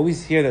 You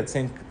always hear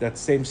that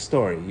same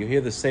story. You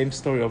hear the same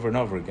story over and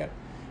over again.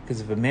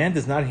 Because if a man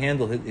does not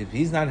handle it, if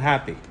he's not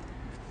happy,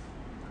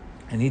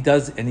 and he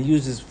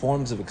uses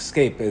forms of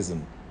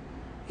escapism,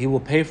 he will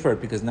pay for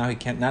it, because now he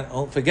can't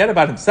forget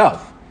about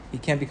himself. He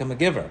can't become a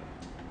giver.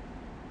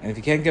 And if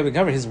he can't give a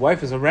giver, his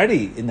wife is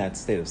already in that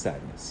state of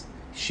sadness.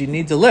 She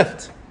needs a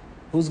lift.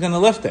 Who's going to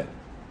lift it?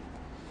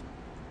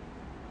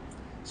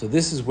 So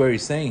this is where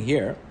he's saying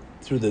here,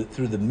 through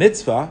the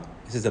mitzvah,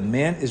 he says a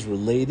man is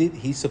related,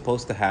 he has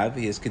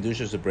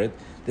kedusha zabrit,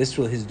 this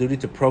is his duty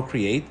to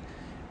procreate,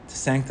 to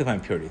sanctify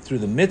and purity. Through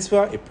the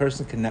mitzvah, a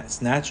person can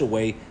snatch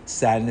away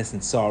sadness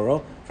and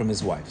sorrow from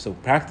his wife. So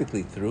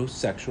practically through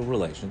sexual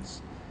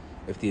relations,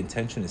 if the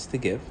intention is to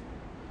give,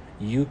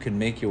 you can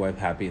make your wife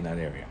happy in that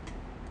area.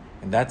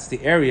 And that's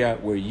the area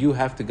where you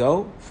have to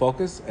go,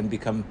 focus, and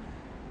become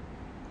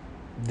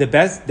the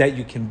best that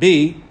you can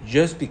be,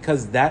 just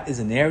because that is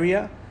an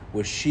area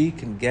where she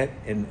can get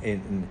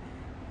in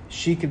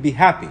she can be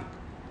happy.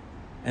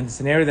 And it's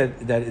an area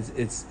that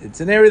it's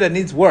an area that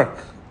needs work,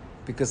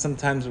 because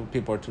sometimes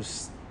people are too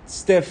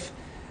stiff,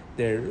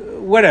 they're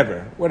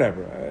whatever.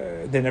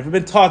 They've never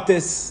been taught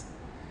this.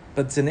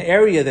 But it's an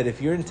area that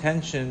if your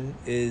intention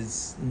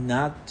is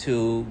not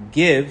to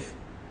give,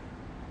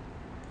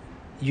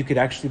 you could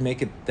actually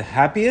make it the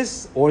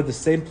happiest, or the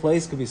same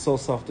place could be so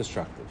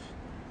self-destructive.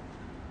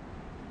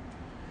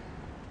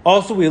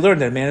 Also, we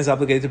learned that a man is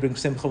obligated to bring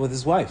simcha with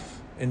his wife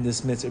in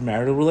this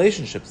marital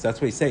relationships.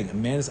 That's what he's saying. A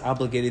man is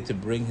obligated to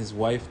bring his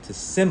wife to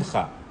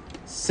simcha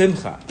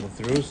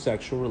through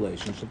sexual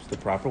relationships the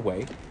proper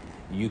way.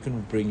 you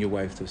can bring your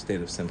wife to a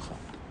state of simcha.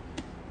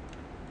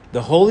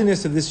 The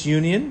holiness of this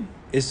union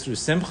is through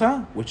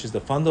simcha, which is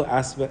the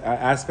fundamental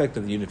aspect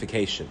of the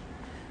unification.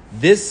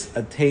 This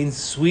attains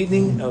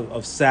sweetening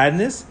of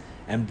sadness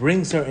and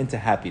brings her into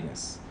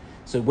happiness.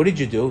 So what did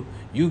you do?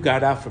 You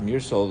got out from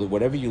your soul,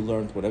 whatever you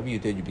learned, whatever you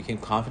did, you became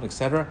confident,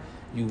 etc.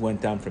 You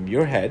went down from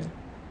your head,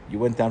 you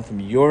went down from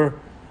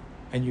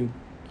and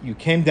you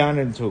came down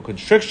into a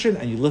constriction,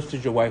 and you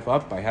lifted your wife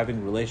up by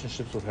having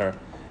relationships with her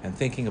and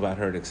thinking about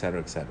her, etc.,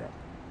 etc.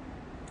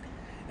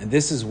 And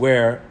this is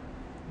where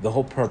the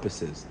whole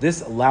purpose is.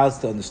 This allows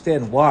to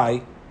understand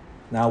why.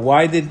 Now,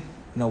 why did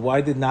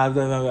Nadav and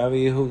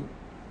Avihu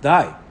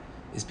die?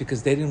 It's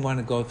because they didn't want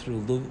to go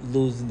through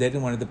losing. They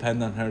didn't want to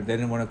depend on her. They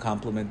didn't want to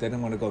compliment. They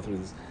didn't want to go through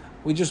this.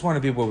 We just want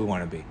to be where we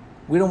want to be.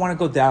 We don't want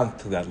to go down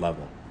to that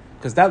level.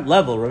 Because that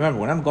level, remember,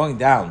 when I'm going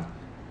down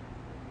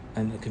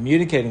and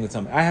communicating with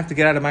somebody, I have to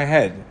get out of my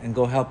head and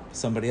go help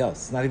somebody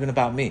else. It's not even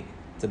about me.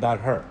 It's about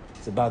her.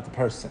 It's about the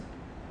person.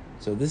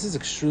 So this is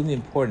extremely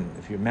important.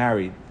 If you're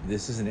married,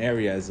 this is an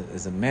area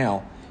as a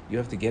male, you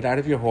have to get out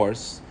of your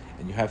horse,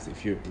 and you have to,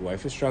 if your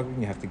wife is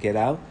struggling, you have to get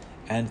out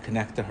and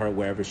connect to her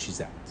wherever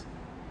she's at.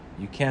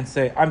 You can't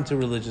say, I'm too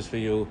religious for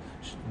you,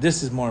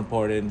 this is more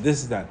important,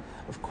 this is that.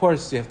 Of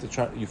course, you have to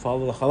try, you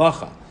follow the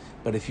halacha.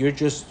 But if you're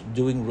just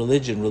doing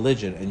religion,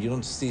 and you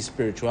don't see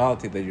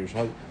spirituality, that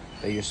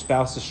your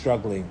spouse is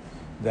struggling,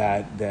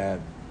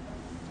 and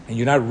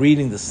you're not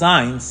reading the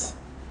signs,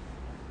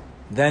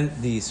 then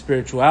the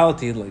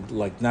spirituality,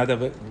 like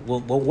Nadav,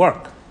 will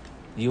work.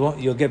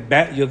 You'll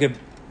get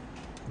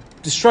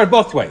destroyed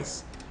both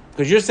ways,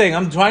 because you're saying,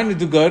 I'm trying to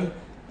do good,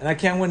 and I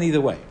can't win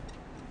either way.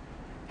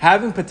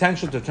 Having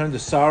potential to turn the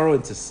sorrow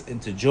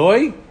into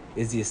joy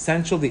is the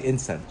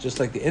incense. Just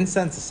like the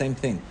incense, the same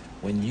thing.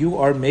 When you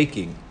are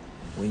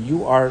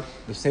the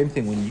same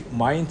thing.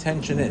 My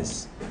intention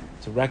is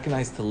to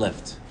recognize, to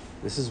lift.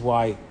 This is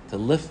why, to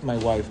lift my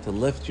wife, to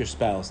lift your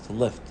spouse, to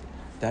lift.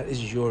 That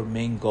is your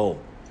main goal.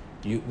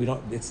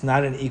 It's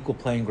not an equal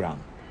playing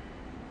ground.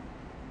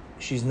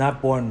 She's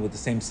not born with the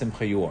same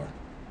simcha you are.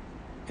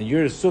 And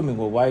you're assuming,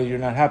 well, why you're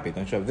not happy?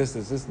 Don't you have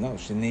this? No,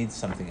 she needs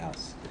something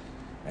else.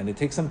 And it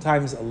takes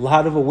sometimes a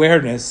lot of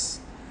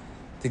awareness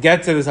to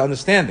get to this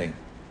understanding.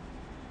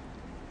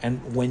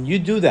 And when you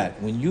do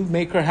that, when you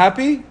make her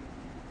happy,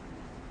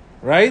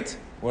 right?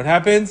 What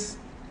happens?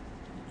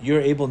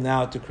 You're able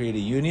now to create a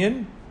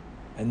union,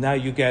 and now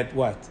you get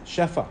what?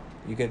 Shefa.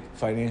 You get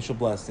financial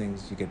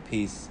blessings, you get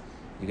peace,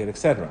 you get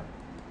etc.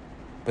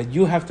 But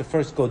you have to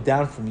first go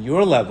down from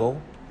your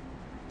level,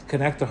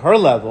 connect to her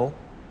level.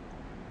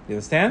 You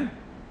understand?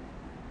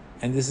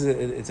 And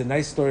it's a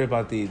nice story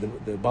about the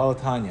Baal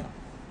HaTanya.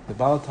 The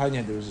Baal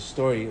HaTanya, there was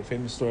a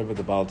famous story about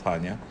the Baal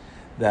HaTanya,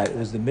 that it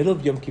was the middle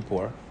of Yom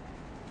Kippur.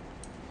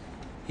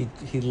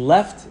 He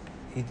left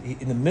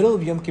in the middle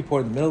of Yom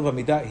Kippur, in the middle of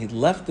Amidah, he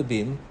left the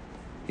beam,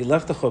 he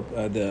left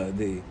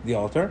the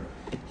altar.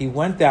 He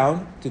went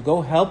down to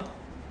go help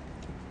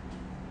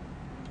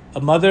a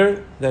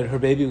mother that her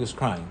baby was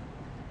crying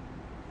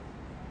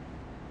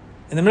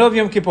in the middle of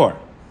Yom Kippur.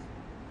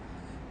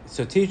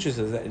 So teaches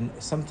us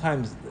that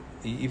sometimes,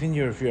 even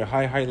if you're a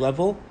high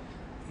level,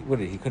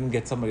 he couldn't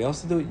get somebody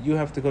else to do it. You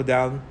have to go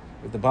down.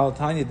 If the Baal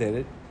HaTanya did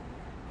it,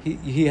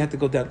 he had to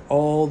go down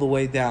all the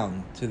way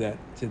down to that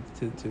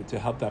to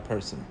help that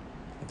person.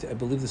 I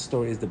believe the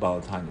story is the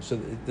Baal HaTanya. So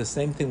the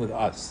same thing with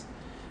us.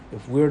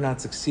 If we're not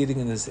succeeding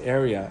in this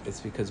area, it's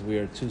because we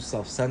are too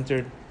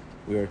self-centered.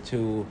 We are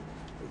too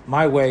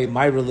my way,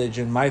 my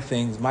religion, my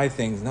things.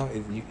 No,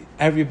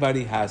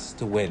 everybody has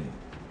to win.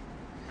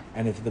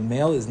 And if the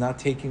male is not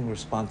taking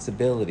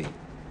responsibility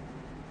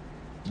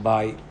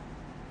by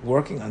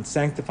working on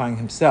sanctifying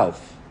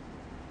himself,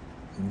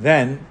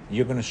 then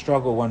you're going to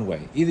struggle one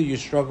way. Either you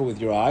struggle with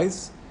your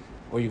eyes,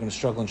 or you're going to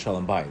struggle in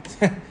Shalom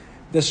Bayit.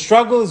 The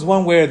struggle is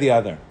one way or the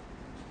other.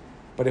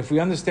 But if we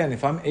understand,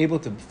 if I'm able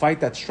to fight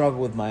that struggle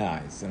with my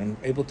eyes, and I'm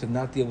able to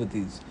not deal with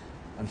these,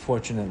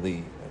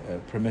 unfortunately,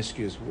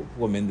 promiscuous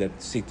women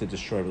that seek to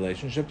destroy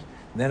relationships,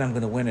 then I'm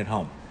going to win at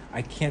home.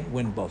 I can't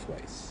win both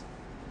ways.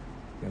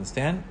 You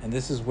understand? And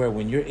this is where,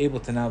 when you're able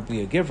to now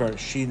be a giver,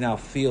 she now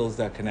feels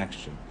that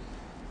connection.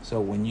 So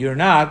when you're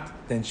not,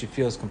 then she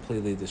feels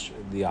completely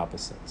the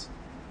opposite.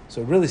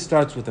 So it really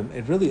starts with them.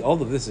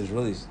 All of this is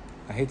really,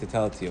 I hate to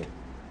tell it to you,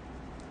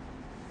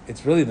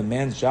 it's really the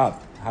man's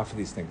job, half of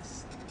these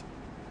things.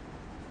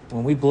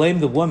 When we blame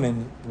the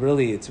woman,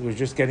 really, we're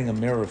just getting a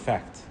mirror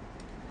effect.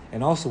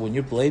 And also, when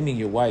you're blaming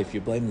your wife,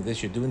 you're blaming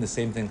this, you're doing the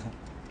same thing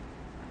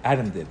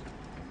Adam did.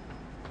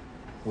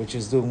 Which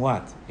is doing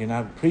what? You're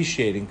not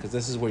appreciating, because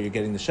this is where you're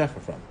getting the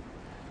shefa from.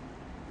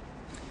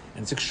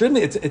 And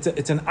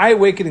it's an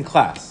eye-awakening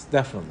class,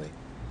 definitely.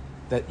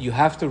 That you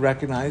have to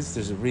recognize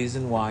there's a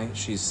reason why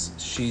she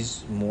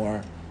needs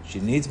more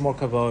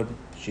kavod,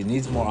 she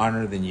needs more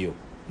honor than you.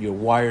 You're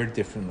wired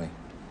differently.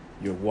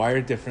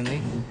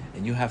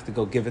 And you have to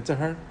go give it to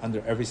her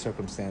under every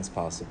circumstance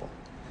possible.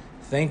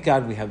 Thank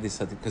God we have these,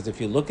 because if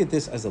you look at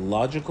this as a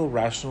logical,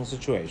 rational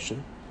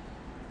situation,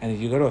 and if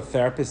you go to a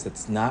therapist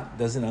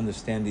doesn't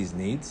understand these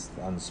needs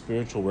on the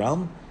spiritual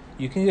realm,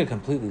 you can get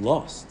completely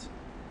lost.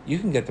 You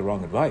can get the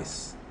wrong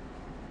advice.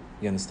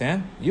 You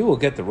understand? You will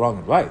get the wrong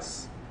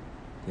advice.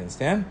 You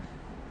understand?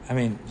 I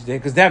mean,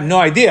 because they have no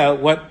idea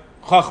what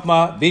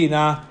chachma,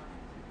 bina,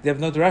 they have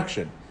no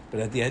direction. But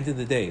at the end of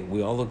the day,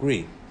 we all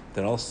agree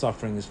that all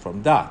suffering is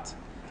from dat.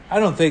 I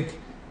don't think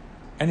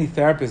any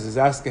therapist is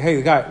asking, hey,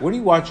 the guy, what are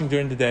you watching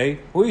during the day?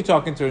 Who are you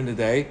talking to during the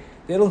day?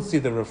 They don't see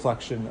the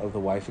reflection of the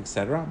wife,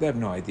 etc. They have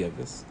no idea of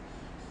this.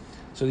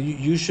 So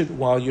you should,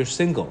 while you're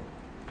single,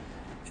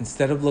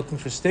 instead of looking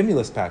for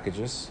stimulus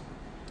packages,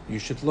 you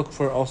should look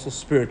for also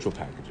spiritual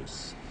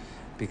packages.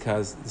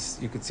 Because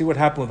you could see what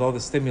happened with all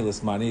the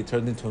stimulus money, it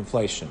turned into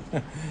inflation.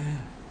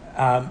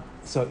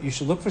 So you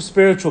should look for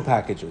spiritual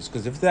packages,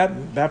 because if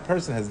that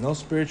person has no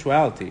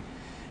spirituality,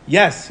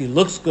 yes, he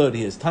looks good,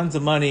 he has tons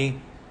of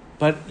money,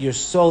 but your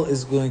soul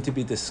is going to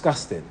be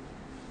disgusted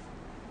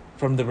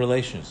from the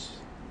relations.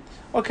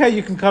 Okay,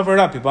 you can cover it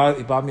up. He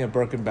bought me a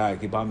Birkin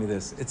bag. He bought me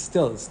this.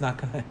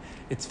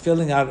 It's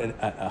filling out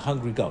a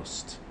hungry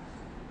ghost.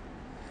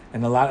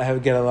 And I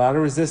would get a lot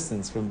of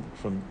resistance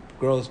from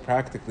girls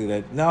practically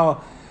that,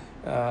 no,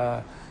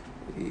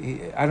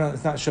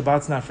 it's not,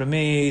 Shabbat's not for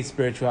me,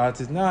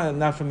 spirituality, no,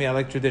 not for me, I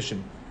like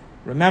tradition.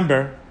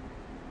 Remember,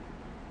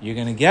 you're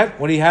going to get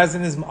what he has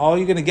in his, all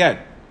you're going to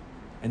get.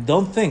 And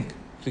don't think,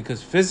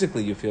 because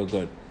physically you feel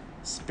good.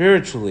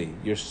 Spiritually,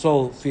 your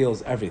soul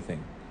feels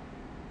everything.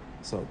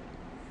 So,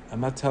 I'm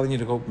not telling you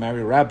to go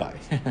marry a rabbi.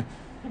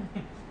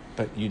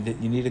 But you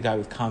need a guy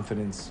with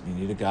confidence. You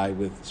need a guy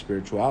with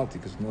spirituality,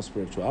 because with no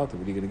spirituality,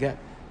 what are you going to get?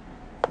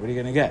 What are you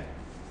going to get?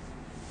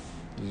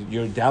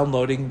 You're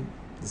downloading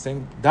the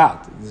same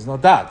dot. There's no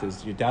dot.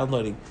 You're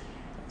downloading.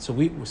 So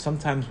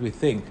sometimes we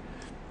think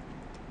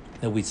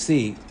that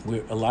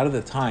a lot of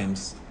the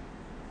times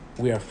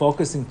we are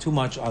focusing too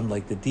much on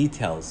like the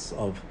details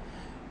of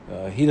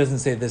he doesn't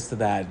say this to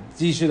that,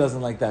 she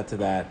doesn't like that to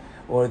that,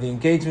 or the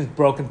engagement's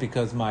broken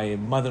because my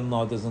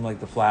mother-in-law doesn't like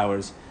the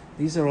flowers.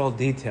 These are all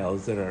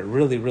details that are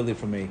really, really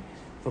from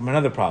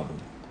another problem.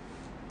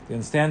 You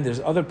understand? There's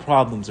other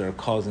problems that are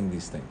causing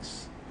these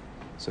things.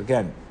 So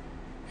again,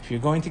 if you're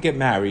going to get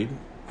married,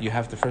 you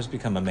have to first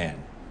become a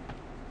man.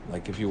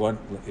 Like if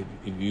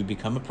you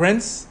become a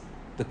prince,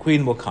 the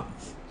queen will come.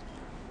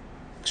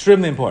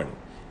 Extremely important.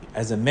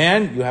 As a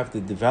man, you have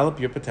to develop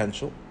your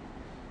potential.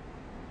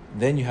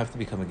 Then you have to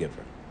become a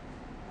giver.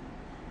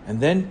 And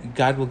then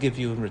God will give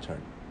you in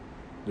return.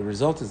 The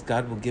result is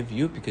God will give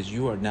you because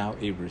you are now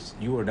a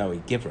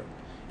giver.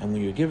 And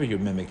when you're a giver, you're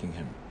mimicking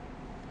him.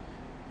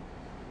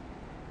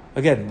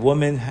 Again,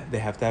 women, they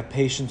have to have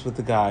patience with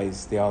the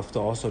guys. They have to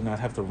also not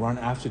have to run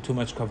after too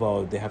much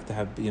kavod. They have to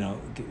have,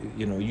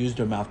 use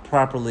their mouth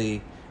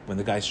properly. When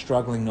the guy's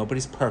struggling,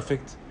 nobody's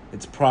perfect.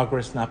 It's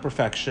progress, not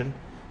perfection.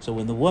 So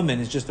when the woman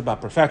is just about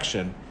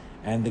perfection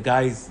and the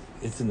guy's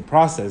it's in the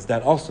process,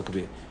 that also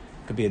could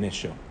be an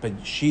issue.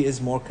 But she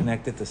is more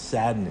connected to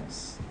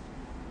sadness.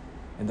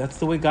 And that's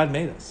the way God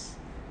made us.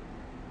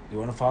 You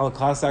want to file a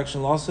class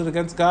action lawsuit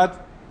against God?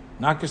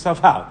 Knock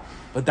yourself out.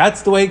 But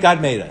that's the way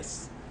God made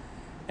us.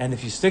 And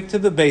if you stick to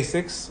the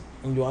basics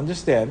and you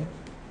understand,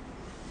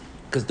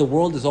 because the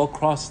world is all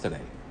crossed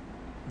today.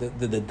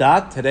 The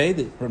dot today,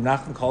 Rav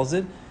Nachman calls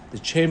it the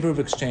chamber of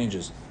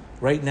exchanges.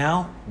 Right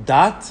now,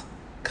 dot,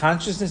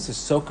 consciousness is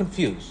so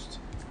confused.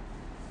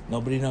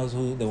 Nobody knows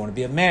who, they want to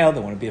be a male,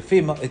 they want to be a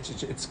female.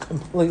 It's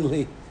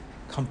completely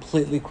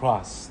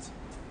crossed.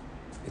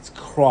 It's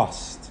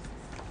crossed.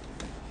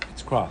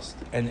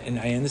 And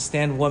I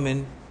understand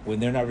women, when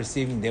they're not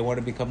receiving, they want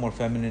to become more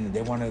feminine and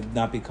they want to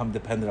not become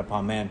dependent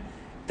upon man.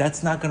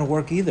 That's not going to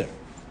work either.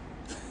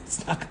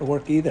 It's not going to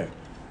work either.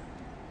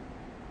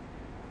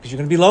 Because you're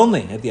going to be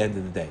lonely at the end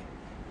of the day.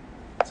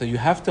 So you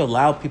have to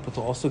allow people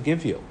to also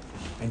give you.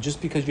 And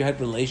just because you had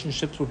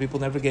relationships where people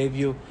never gave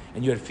you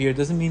and you had fear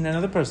doesn't mean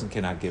another person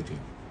cannot give you.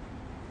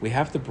 We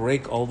have to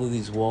break all of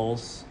these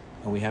walls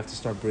and we have to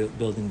start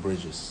building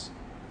bridges.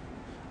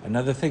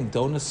 Another thing,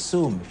 don't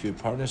assume, if your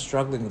partner's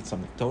struggling with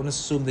something, don't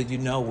assume that you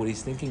know what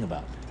he's thinking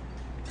about.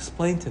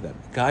 Explain to them.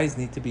 Guys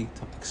need to be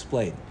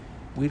explained.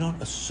 We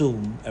don't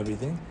assume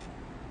everything.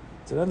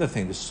 It's another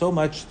thing. There's so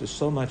much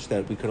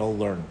that we could all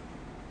learn.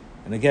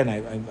 And again,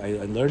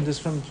 I learned this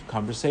from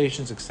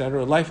conversations,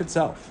 etc., life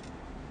itself.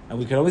 And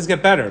we could always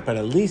get better, but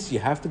at least you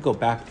have to go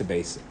back to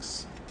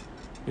basics.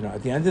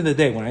 At the end of the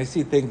day, when I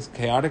see things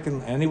chaotic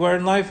anywhere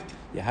in life,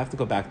 you have to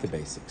go back to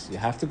basics. You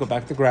have to go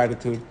back to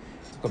gratitude,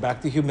 go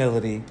back to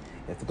humility, you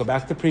have to go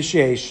back to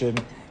appreciation.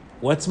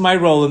 What's my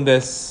role in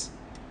this?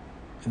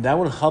 And that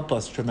will help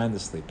us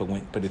tremendously.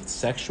 But if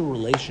sexual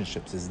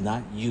relationships is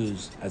not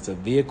used as a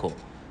vehicle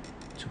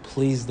to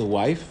please the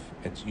wife,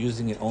 it's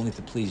using it only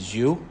to please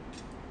you,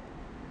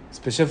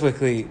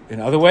 specifically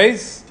in other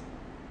ways,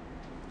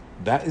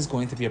 that is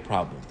going to be a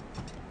problem.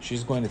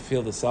 She's going to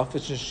feel the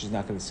selfishness, she's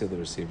not going to see the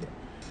receiver.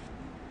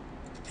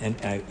 And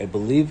I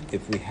believe the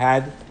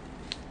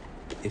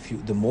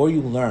more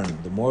you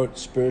learn, the more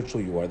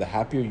spiritual you are, the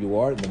happier you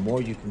are, and the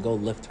more you can go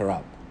lift her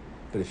up.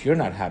 But if you're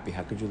not happy,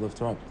 how could you lift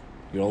her up?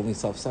 You're only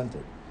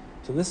self-centered.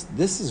 So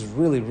this is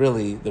really,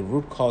 really the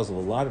root cause of a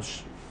lot of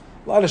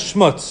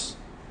schmutz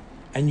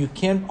And you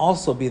can't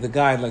also be the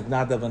guy like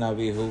Nadav and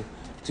Avihu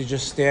to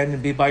just stand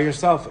and be by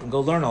yourself and go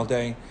learn all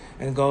day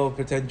and go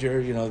pretend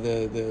you're,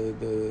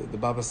 the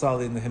Baba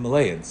Sali in the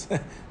Himalayas.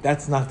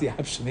 That's not the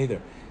option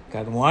either.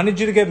 God wanted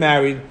you to get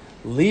married,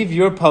 leave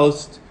your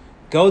post,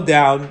 go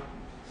down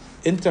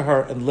into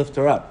her and lift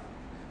her up.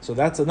 So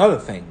that's another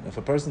thing. If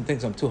a person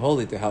thinks, I'm too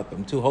holy to help,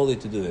 I'm too holy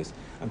to do this,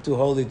 I'm too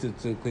holy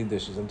to clean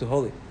dishes, I'm too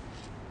holy,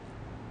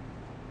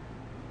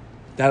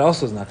 that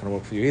also is not going to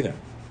work for you either.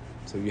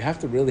 So you have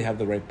to really have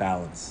the right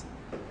balance.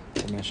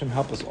 And Hashem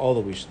help us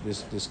all that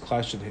this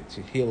class should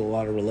heal a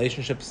lot of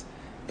relationships.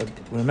 But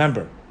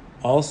remember,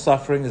 all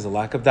suffering is a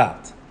lack of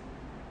da'at.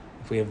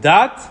 If we have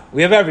da'at,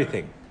 we have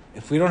everything.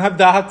 If we don't have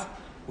da'at,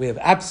 we have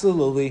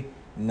absolutely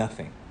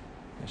nothing.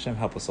 Hashem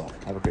help us all.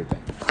 Have a great day.